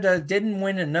 Canada didn't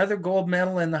win another gold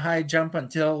medal in the high jump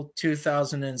until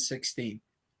 2016.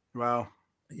 Wow.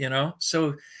 You know,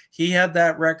 so he had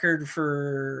that record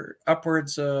for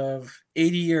upwards of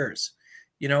 80 years,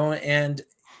 you know, and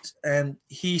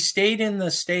he stayed in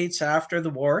the States after the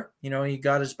war. You know, he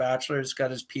got his bachelor's,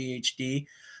 got his PhD.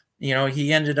 You know,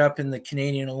 he ended up in the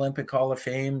Canadian Olympic Hall of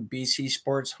Fame, BC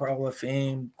Sports Hall of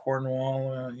Fame,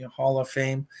 Cornwall Hall of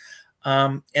Fame.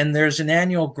 And there's an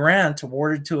annual grant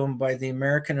awarded to him by the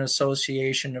American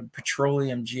Association of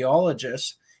Petroleum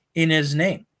Geologists in his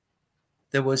name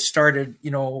that was started, you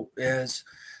know, as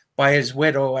by his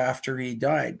widow after he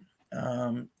died.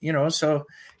 You know, so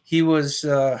he was,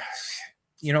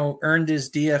 you know, earned his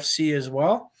DFC as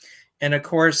well. And of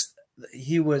course,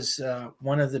 he was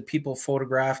one of the people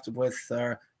photographed with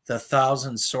the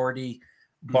 1,000 sortie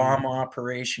bomb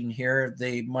operation here.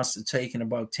 They must have taken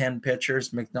about 10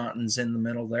 pictures. McNaughton's in the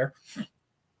middle there,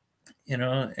 you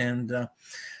know. And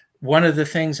one of the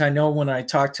things I know when I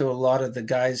talk to a lot of the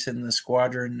guys in the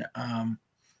squadron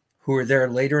who were there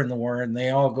later in the war, and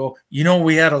they all go, you know,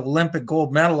 we had Olympic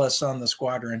gold medalists on the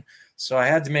squadron. So I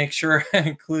had to make sure I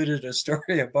included a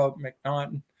story about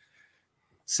McNaughton.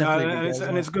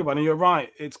 And it's a good one. And you're right.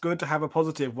 It's good to have a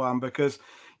positive one because,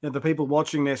 you know, the people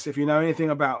watching this, if you know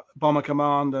anything about Bomber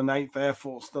Command and 8th Air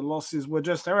Force, the losses were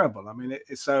just terrible. I mean,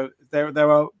 so there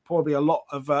are probably a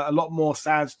lot more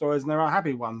sad stories than there are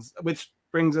happy ones, which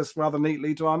brings us rather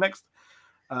neatly to our next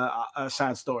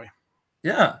sad story.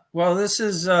 Yeah. Well, this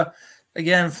is,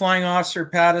 again, Flying Officer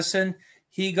Pattison.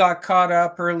 He got caught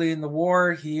up early in the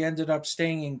war. He ended up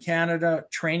staying in Canada,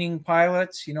 training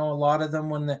pilots. You know, a lot of them,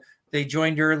 when they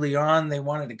joined early on, they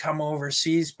wanted to come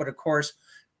overseas. But of course,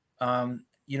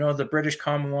 you know, the British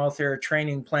Commonwealth Air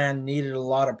Training Plan needed a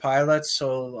lot of pilots,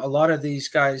 so a lot of these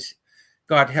guys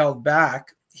got held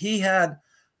back. He had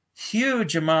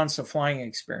huge amounts of flying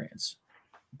experience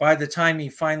by the time he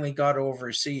finally got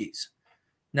overseas.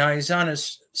 Now he's on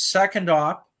his second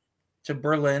op to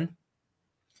Berlin,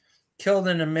 killed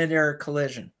in a mid-air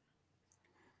collision,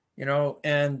 you know,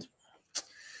 and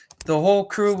the whole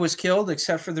crew was killed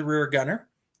except for the rear gunner.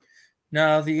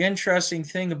 Now, the interesting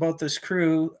thing about this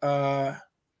crew,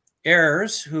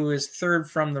 Ayres, who is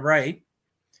third from the right,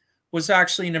 was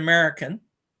actually an American.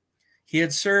 He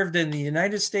had served in the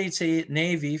United States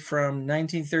Navy from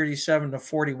 1937 to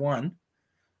 41,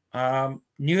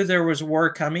 knew there was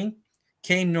war coming,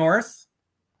 came north,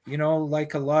 you know,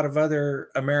 like a lot of other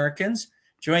Americans,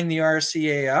 joined the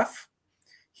RCAF.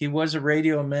 He was a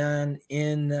radio man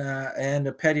and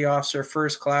a petty officer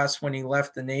first class when he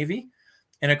left the Navy.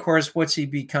 And of course, what's he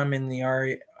become in the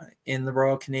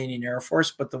Royal Canadian Air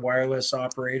Force, but the wireless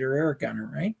operator air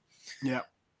gunner, right? Yeah.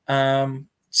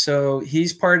 So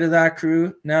he's part of that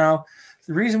crew. Now,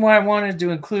 the reason why I wanted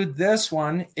to include this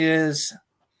one is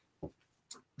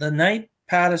the night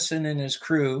Pattison and his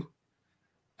crew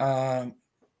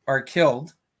are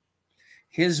killed,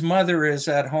 his mother is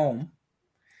at home,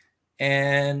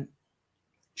 and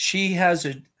she has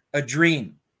a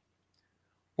dream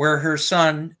where her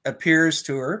son appears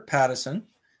to her, Pattison,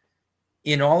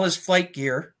 in all his flight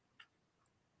gear,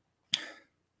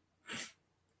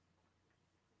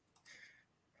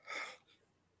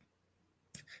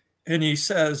 and he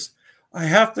says, "I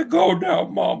have to go now,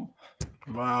 Mom."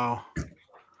 Wow.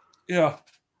 Yeah.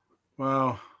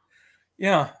 Wow.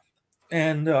 Yeah.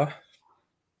 And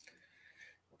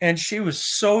she was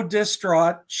so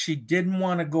distraught. She didn't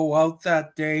want to go out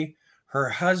that day. Her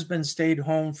husband stayed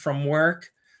home from work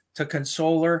to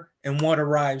console her. And what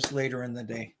arrives later in the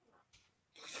day?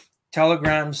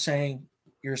 Telegram saying,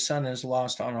 "Your son is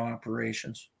lost on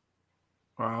operations."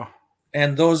 Wow.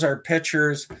 And those are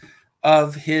pictures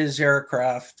of his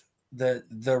aircraft, the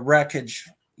wreckage,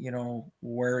 you know,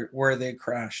 where they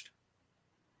crashed.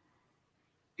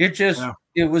 It just,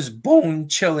 It was bone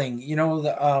chilling. You know,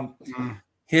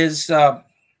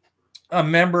 a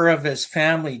member of his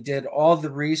family did all the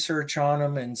research on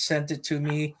him and sent it to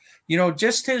me. You know,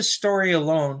 just his story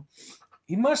alone,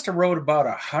 he must have wrote about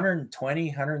 120,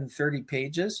 130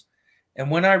 pages.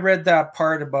 And when I read that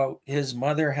part about his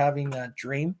mother having that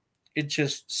dream, it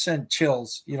just sent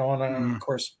chills, you know, and of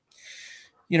course,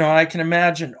 you know, I can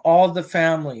imagine all the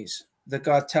families that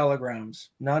got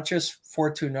telegrams, not just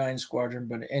 429 Squadron,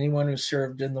 but anyone who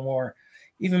served in the war.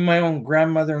 Even my own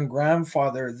grandmother and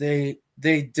grandfather, they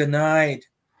denied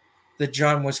that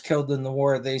John was killed in the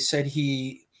war. They said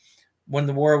when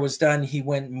the war was done, he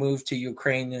went and moved to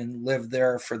Ukraine and lived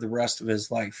there for the rest of his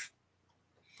life.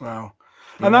 Wow.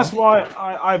 And that's why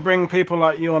I bring people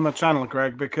like you on the channel,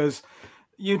 Greg, because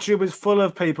YouTube is full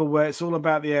of people where it's all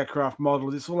about the aircraft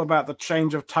models. It's all about the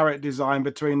change of turret design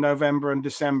between November and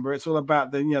December. It's all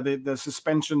about the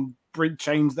suspension bridge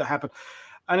change that happened.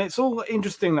 And it's all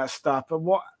interesting, that stuff. But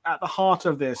what at the heart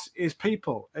of this is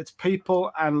people. It's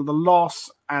people and the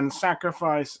loss and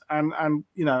sacrifice. And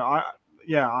you know,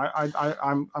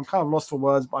 I'm kind of lost for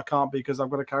words, but I can't because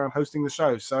I've got to carry on hosting the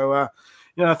show. So,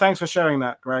 you know, thanks for sharing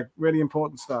that, Greg. Really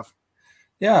important stuff.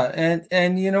 Yeah,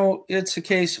 and you know, it's a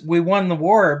case we won the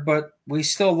war, but we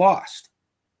still lost.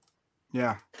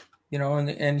 Yeah. You know,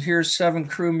 and here's 7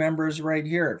 crew members right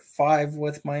here, 5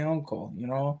 with my uncle, you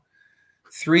know,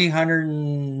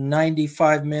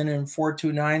 395 men in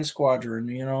 429 Squadron,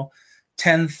 you know,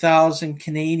 10,000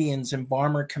 Canadians in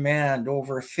Bomber Command,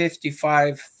 over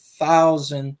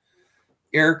 55,000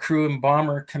 air crew and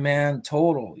Bomber Command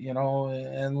total, you know,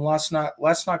 and let's not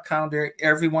count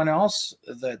everyone else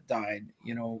that died,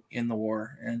 you know, in the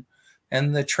war, and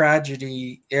the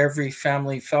tragedy every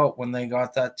family felt when they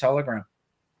got that telegram,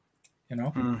 you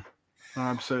know.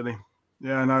 Absolutely.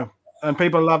 Yeah, I know. And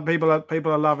people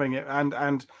are loving it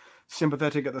and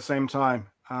sympathetic at the same time.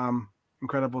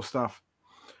 Incredible stuff.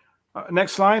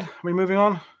 Next slide. Are we moving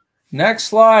on? Next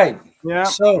slide. Yeah.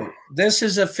 So this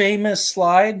is a famous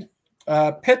slide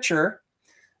picture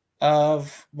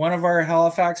of one of our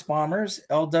Halifax bombers,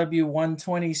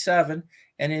 LW-127.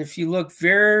 And if you look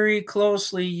very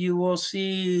closely, you will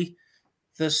see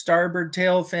the starboard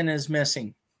tail fin is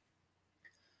missing.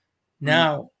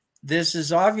 Now, this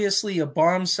is obviously a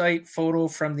bomb site photo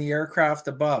from the aircraft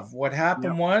above. What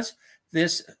happened was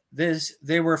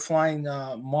they were flying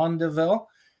Mondeville.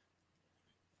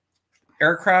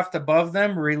 Aircraft above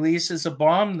them releases a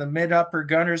bomb. The mid-upper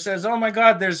gunner says, "Oh my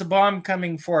God, there's a bomb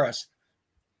coming for us."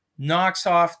 Knocks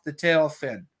off the tail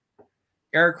fin.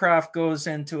 Aircraft goes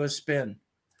into a spin.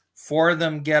 4 of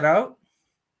them get out,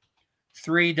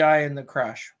 3 die in the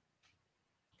crash.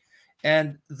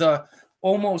 And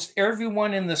almost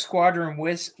everyone in the squadron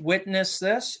witnessed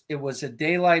this. It was a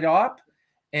daylight op,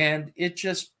 and it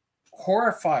just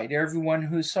horrified everyone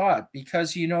who saw it,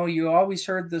 because, you know, you always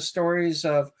heard the stories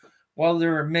of, well,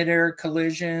 there were mid-air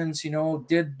collisions, you know,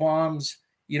 did bombs,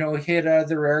 you know, hit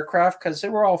other aircraft, because they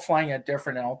were all flying at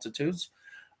different altitudes.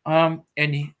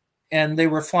 And they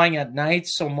were flying at night,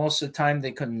 so most of the time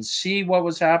they couldn't see what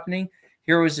was happening.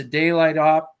 Here was a daylight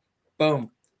op,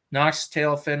 boom, knocks the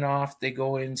tail fin off, they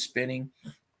go in spinning,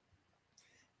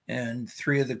 and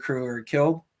 3 of the crew are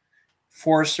killed.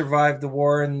 4 survived the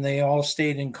war, and they all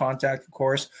stayed in contact, of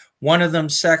course. 1 of them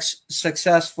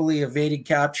successfully evaded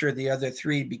capture. The other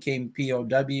 3 became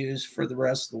POWs for the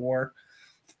rest of the war.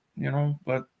 You know,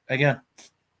 but again,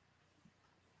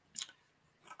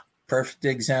 perfect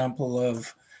example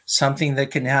of something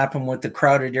that can happen with the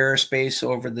crowded airspace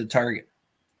over the target.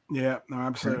 Yeah, no,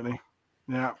 absolutely.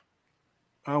 Yeah.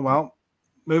 Oh, well.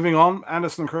 Moving on,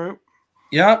 Anderson crew.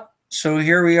 Yeah. So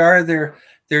here we are.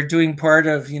 They're doing part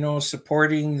of, you know,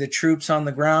 supporting the troops on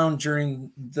the ground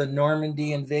during the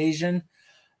Normandy invasion.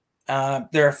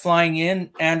 They're flying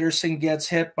in. Anderson gets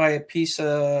hit by a piece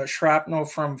of shrapnel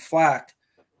from flak,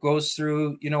 goes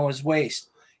through, you know, his waist.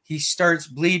 He starts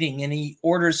bleeding, and he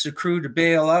orders the crew to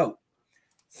bail out.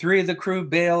 3 of the crew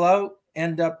bail out,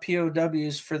 end up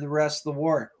POWs for the rest of the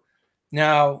war.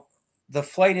 Now, the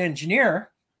flight engineer,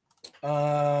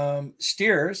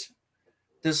 Steers,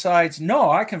 decides, no,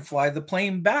 I can fly the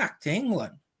plane back to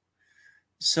England.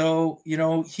 So, you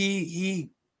know,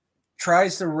 he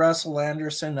tries to wrestle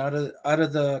Anderson out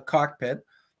of the cockpit,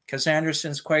 because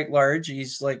Anderson's quite large.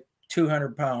 He's like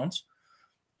 200 pounds.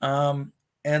 And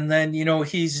then, you know,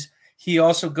 he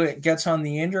also gets on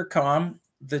the intercom,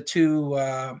 the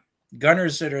 2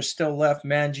 gunners that are still left,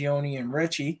 Mangione and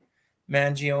Ritchie.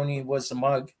 Mangione was the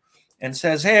mug, and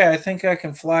says, hey, I think I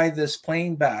can fly this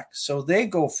plane back. So they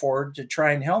go forward to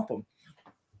try and help him.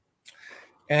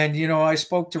 And, you know, I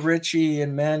spoke to Ritchie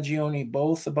and Mangione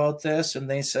both about this, and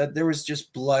they said there was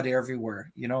just blood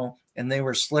everywhere, you know, and they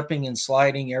were slipping and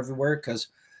sliding everywhere because,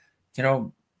 you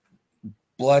know,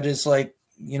 blood is like,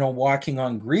 you know, walking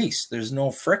on grease. There's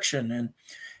no friction.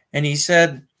 And he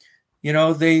said, you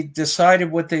know, they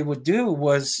decided what they would do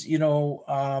was, you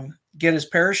know, get his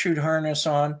parachute harness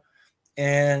on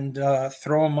and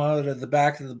throw him out of the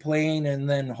back of the plane, and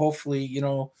then hopefully, you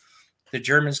know, the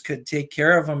Germans could take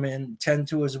care of him and tend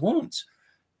to his wounds.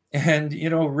 And, you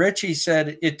know, Ritchie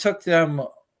said it took them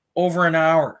over an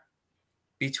hour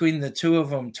between the 2 of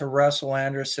them to wrestle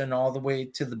Anderson all the way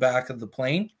to the back of the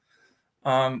plane.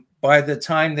 By the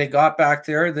time they got back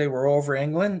there, they were over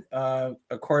England. Of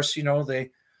course, you know,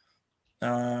 they,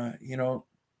 you know,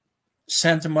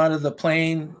 sent him out of the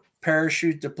plane,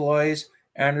 parachute deploys.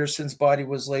 Anderson's body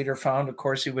was later found. Of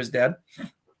course, he was dead.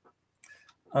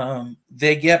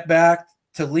 They get back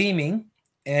to Leeming,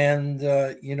 and,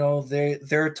 you know,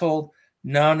 they're told,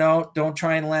 no, don't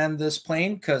try and land this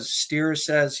plane, because Steers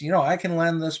says, you know, I can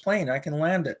land this plane. I can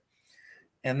land it.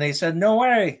 And they said, no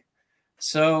way.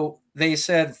 So they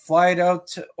said, fly it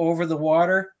out over the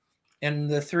water, and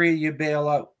the 3 of you bail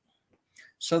out.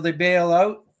 So they bail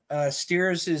out.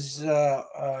 Steers is,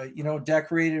 you know,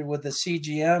 decorated with a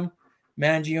CGM.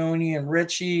 Mangione and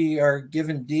Ritchie are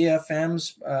given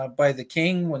DFMs by the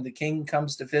king when the king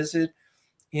comes to visit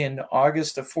in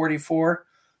August of 44.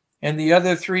 And the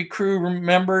other 3 crew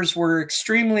members were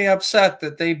extremely upset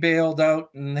that they bailed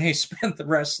out, and they spent the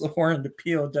rest of the war in the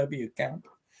POW camp.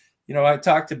 You know, I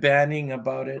talked to Banning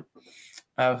about it,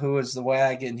 who was the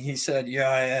WAG, and he said,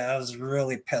 yeah, I was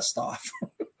really pissed off.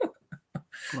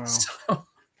 Wow. So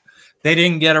they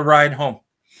didn't get a ride home.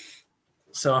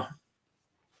 So,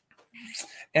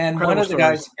 and one of the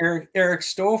guys, Eric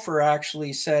Stouffer,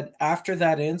 actually said after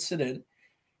that incident,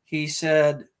 he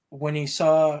said when he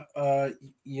saw,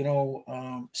 you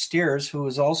know, Steers, who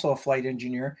was also a flight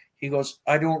engineer, he goes,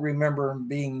 I don't remember him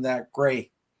being that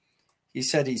gray. He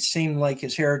said he seemed like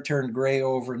his hair turned gray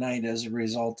overnight as a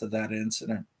result of that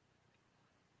incident.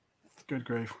 Good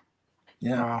grief.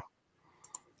 Yeah. Wow.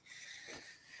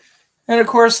 And of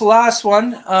course, the last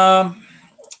one,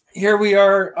 here we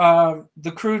are.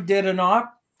 The crew did an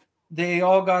op. They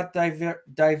all got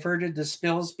diverted to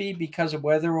Spilsby because of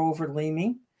weather over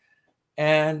Leeming.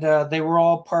 And they were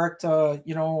all parked,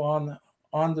 you know,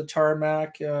 on the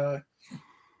tarmac,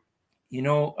 you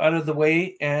know, out of the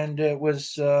way. And it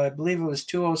was, I believe it was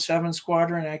 207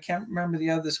 Squadron. I can't remember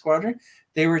the other squadron.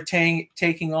 They were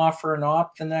taking off for an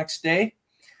op the next day.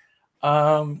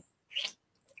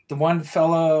 The one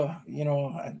fella, you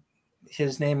know,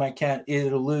 his name, it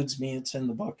eludes me. It's in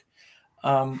the book.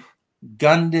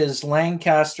 gunned his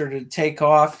Lancaster to take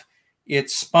off. It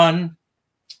spun,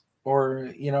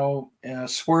 or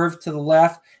swerved to the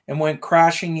left and went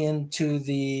crashing into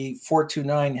the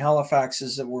 429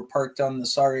 Halifaxes that were parked on the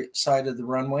side of the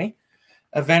runway.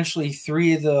 Eventually,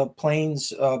 three of the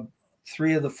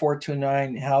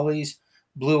 429 Halleys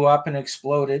blew up and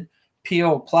exploded.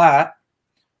 P.O. Platt,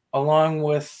 along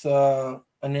with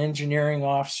an engineering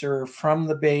officer from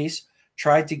the base,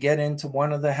 tried to get into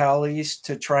one of the Halleys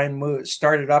to try and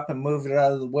start it up and move it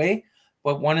out of the way.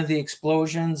 But one of the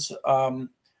explosions,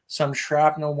 some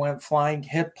shrapnel went flying,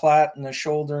 hit Platt in the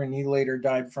shoulder, and he later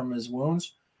died from his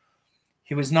wounds.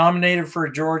 He was nominated for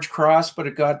a George Cross, but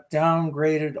it got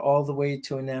downgraded all the way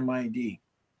to an MID.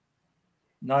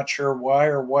 Not sure why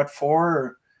or what for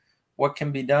or what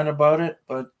can be done about it,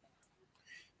 but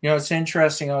it's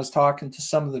interesting. I was talking to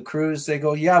some of the crews. They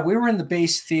go, yeah, we were in the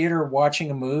base theater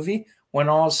watching a movie when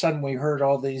all of a sudden we heard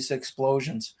all these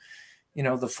explosions, the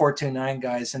 429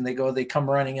 guys, and they come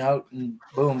running out and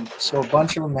boom. So a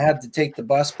bunch of them had to take the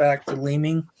bus back to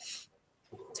Leeming,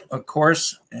 of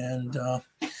course, and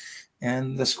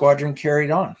the squadron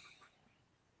carried on.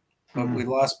 But we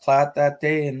lost Platt that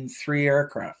day and 3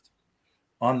 aircraft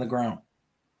on the ground.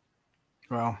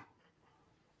 Wow.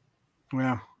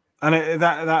 Yeah. And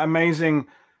that amazing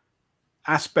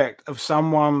aspect of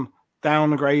someone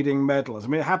downgrading medals. I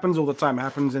mean, it happens all the time. It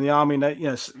happens in the army.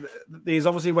 These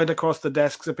obviously went across the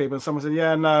desks of people, and someone said,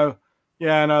 yeah, no,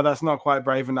 that's not quite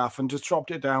brave enough, and just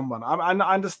dropped it down one. I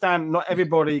understand not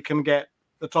everybody can get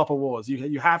the top awards.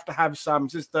 You have to have some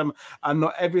system, and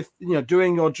not every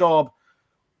doing your job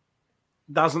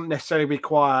doesn't necessarily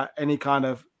require any kind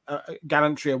of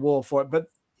gallantry award for it. But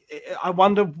I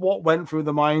wonder what went through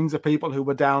the minds of people who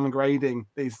were downgrading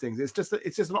these things. It's just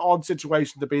an odd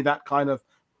situation to be that kind of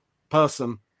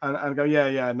person and go,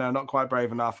 no, not quite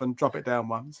brave enough, and drop it down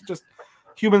one. It's just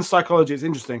human psychology. It's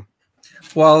interesting.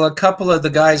 Well, a couple of the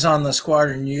guys on the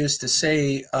squadron used to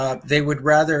say they would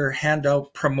rather hand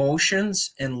out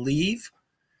promotions and leave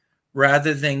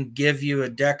rather than give you a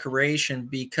decoration,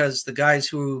 because the guys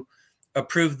who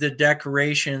approved the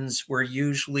decorations were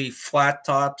usually flat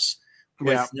tops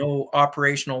with no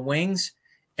operational wings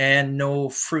and no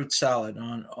fruit salad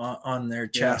on their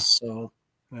chest. So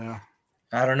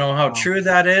I don't know how true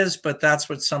that is, but that's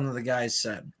what some of the guys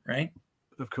said, right?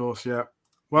 Of course, yeah.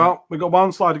 Well, we've got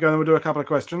one slide to go, and then we'll do a couple of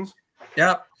questions.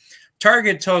 Yeah.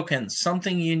 Target tokens,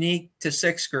 something unique to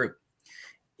 6th Group.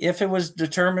 If it was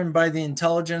determined by the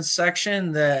intelligence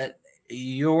section that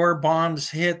your bombs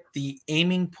hit the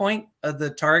aiming point of the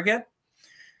target,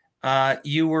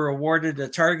 you were awarded a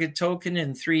target token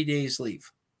and 3 days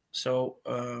leave. So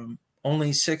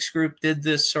only 6th Group did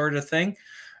this sort of thing.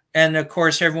 And of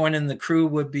course, everyone in the crew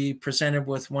would be presented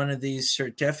with one of these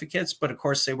certificates, but of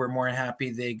course they were more happy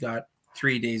they got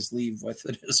 3 days leave with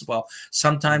it as well.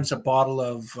 Sometimes a bottle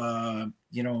of,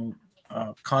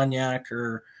 cognac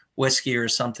or whiskey or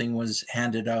something was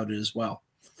handed out as well.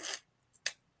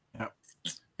 Yeah.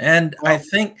 And I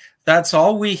think that's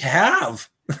all we have.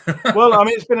 Well, I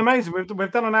mean, it's been amazing.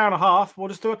 We've done an hour and a half. We'll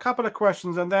just do a couple of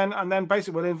questions, and then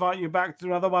basically we'll invite you back to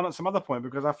another one at some other point,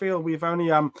 because I feel we've only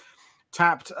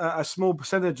tapped a small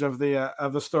percentage of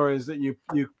the stories that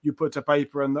you put to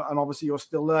paper, and obviously you're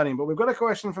still learning. But we've got a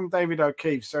question from David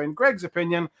O'Keefe. So, in Greg's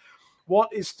opinion, what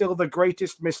is still the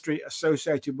greatest mystery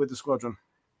associated with the squadron?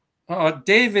 Oh,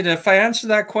 David, if I answer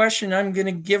that question, I'm going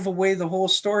to give away the whole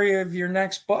story of your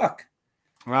next book.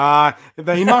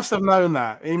 He must have known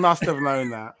that. He must have known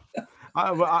that.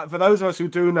 For those of us who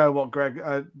do know what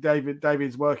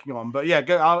David's working on, but yeah,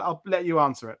 go. I'll let you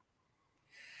answer it.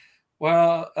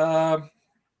 Well,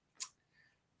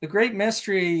 the great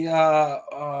mystery.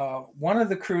 One of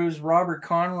the crews, Robert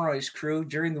Conroy's crew,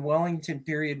 during the Wellington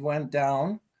period, went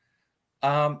down.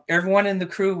 Everyone in the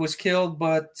crew was killed,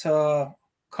 but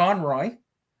Conroy.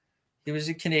 He was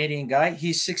a Canadian guy.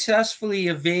 He successfully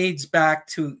evades back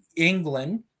to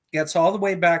England, gets all the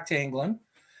way back to England.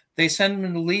 They send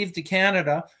him to leave to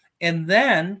Canada, and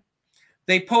then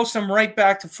they post him right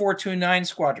back to 429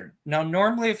 Squadron. Now,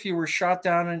 normally, if you were shot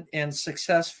down and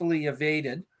successfully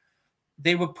evaded,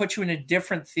 they would put you in a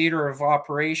different theater of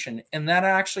operation, and that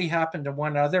actually happened to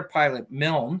one other pilot,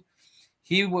 Milne.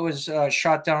 He was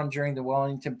shot down during the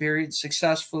Wellington period,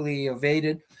 successfully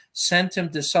evaded, sent him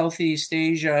to Southeast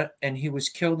Asia, and he was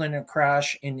killed in a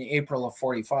crash in April of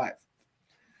 45.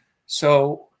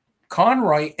 So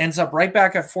Conroy ends up right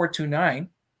back at 429,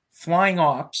 flying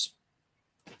ops.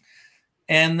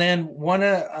 And then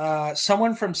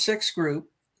someone from 6th Group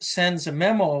sends a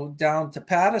memo down to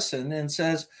Pattison and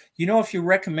says, if you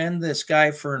recommend this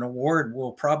guy for an award,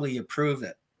 we'll probably approve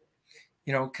it.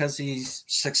 you know, because he's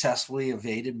successfully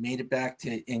evaded, made it back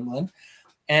to England.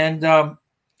 And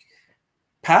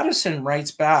Patterson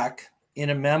writes back in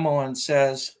a memo and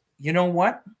says, you know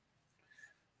what?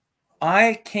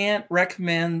 I can't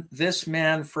recommend this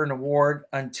man for an award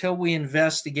until we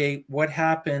investigate what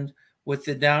happened with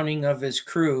the downing of his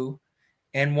crew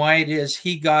and why it is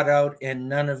he got out and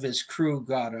none of his crew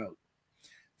got out.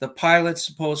 The pilot's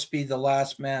supposed to be the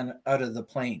last man out of the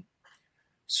plane.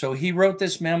 So he wrote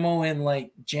this memo in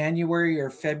like January or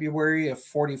February of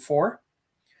 44.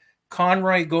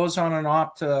 Conroy goes on an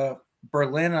op to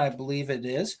Berlin, I believe it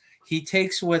is. He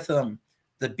takes with him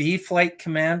the B flight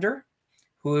commander,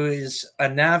 who is a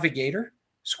navigator,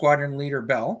 Squadron Leader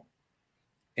Bell.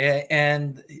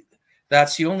 And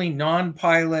that's the only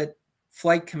non-pilot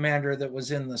flight commander that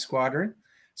was in the squadron.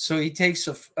 So he takes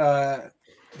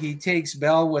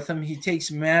Bell with him. He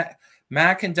takes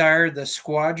McIntyre, the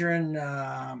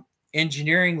squadron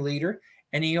engineering leader,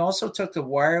 and he also took the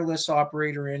wireless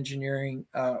operator engineering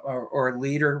or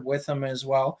leader with him as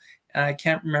well. And I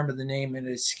can't remember the name. It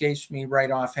escapes me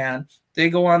right offhand. They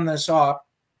go on this op.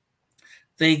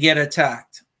 They get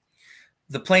attacked.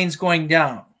 The plane's going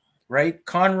down, right?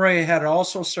 Conroy had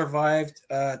also survived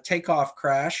a takeoff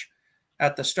crash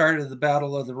at the start of the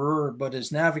Battle of the Ruhr, but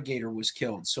his navigator was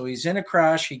killed. So he's in a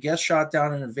crash. He gets shot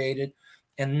down and evaded.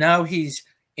 And now he's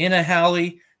in a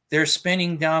heli. They're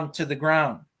spinning down to the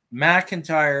ground.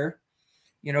 McIntyre,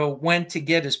 you know, went to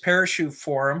get his parachute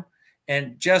for him.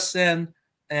 And just then,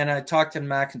 and I talked to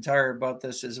McIntyre about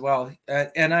this as well.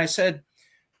 And I said,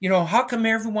 you know, how come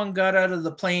everyone got out of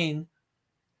the plane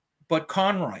but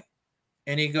Conroy?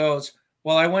 And he goes,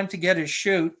 well, I went to get his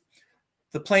chute.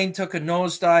 The plane took a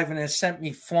nosedive and it sent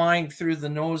me flying through the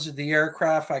nose of the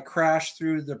aircraft. I crashed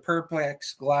through the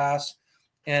perplex glass.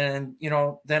 And, you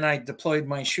know, then I deployed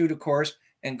my chute, of course,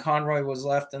 and Conroy was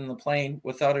left in the plane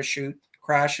without a chute,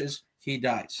 crashes, he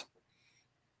dies.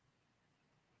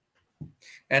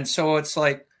 And so it's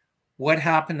like, what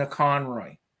happened to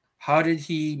Conroy? How did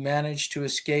he manage to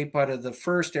escape out of the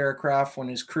first aircraft when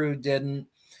his crew didn't?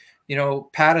 You know,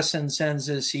 Patterson sends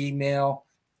this email,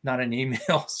 not an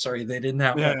email, sorry, they didn't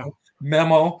have a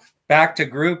memo, back to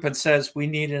group and says, we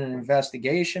need an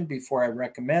investigation before I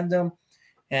recommend him.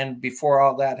 And before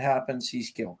all that happens, he's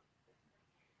killed.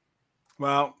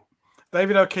 Well,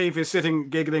 David O'Keefe is sitting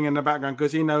giggling in the background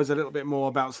because he knows a little bit more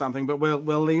about something, but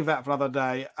we'll leave that for another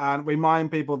day. And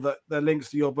remind people that the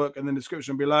links to your book in the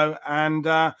description below. And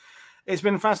it's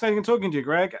been fascinating talking to you,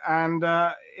 Greg. And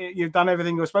you've done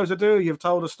everything you're supposed to do. You've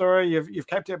told a story. You've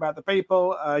kept it about the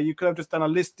people. You could have just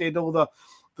done listed all the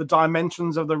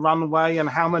dimensions of the runway and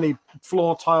how many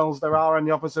floor tiles there are in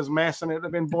the officer's mess, and it would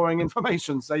have been boring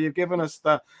information. So you've given us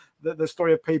the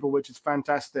story of people, which is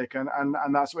fantastic, and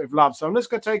that's what we've loved. So I'm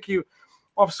just going to take you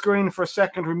off screen for a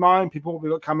second, remind people what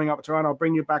we've got coming up tomorrow, and I'll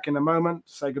bring you back in a moment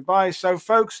to say goodbye. So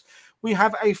folks, we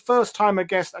have a first-timer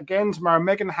guest again tomorrow.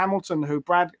 Megan Hamilton, who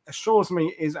Brad assures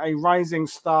me is a rising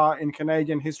star in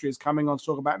Canadian history, is coming on to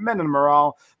talk about men and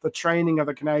morale, the training of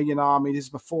the Canadian Army. This is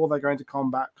before they're going to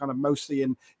combat, kind of mostly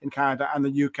in Canada and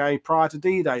the UK prior to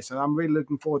D-Day. So I'm really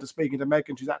looking forward to speaking to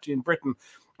Megan. She's actually in Britain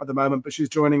at the moment, but she's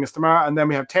joining us tomorrow. And then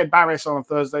we have Ted Barris on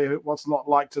Thursday. What's not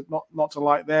to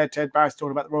like there? Ted Barris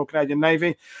talking about the Royal Canadian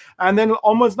Navy, and then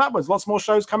onwards and upwards. Lots more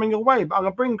shows coming your way. But I'm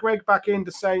going to bring Greg back in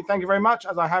to say thank you very much,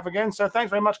 as I have again. So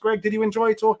thanks very much, Greg. Did you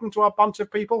enjoy talking to our bunch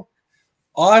of people?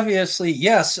 Obviously,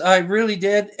 yes, I really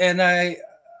did, and I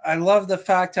love the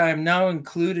fact I am now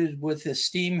included with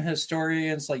esteemed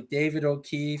historians like David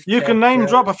O'Keefe. You can name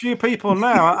drop a few people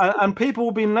now, and people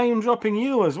will be name dropping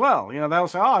you as well. You know, they'll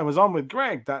say, "Oh, I was on with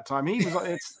Greg that time. He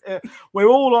was." We're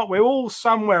all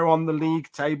somewhere on the league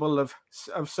table of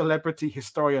celebrity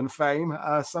historian fame.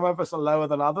 Some of us are lower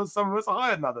than others. Some of us are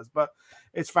higher than others. But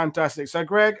it's fantastic. So,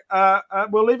 Greg,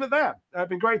 we'll leave it there. It's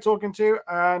been great talking to you,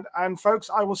 and folks,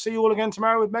 I will see you all again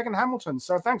tomorrow with Megan Hamilton.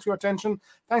 So, thanks for your attention.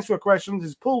 Thanks for your questions.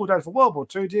 This is Paul Woodard for World War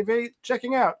II TV.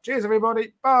 Checking out. Cheers,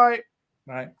 everybody. Bye.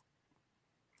 Bye.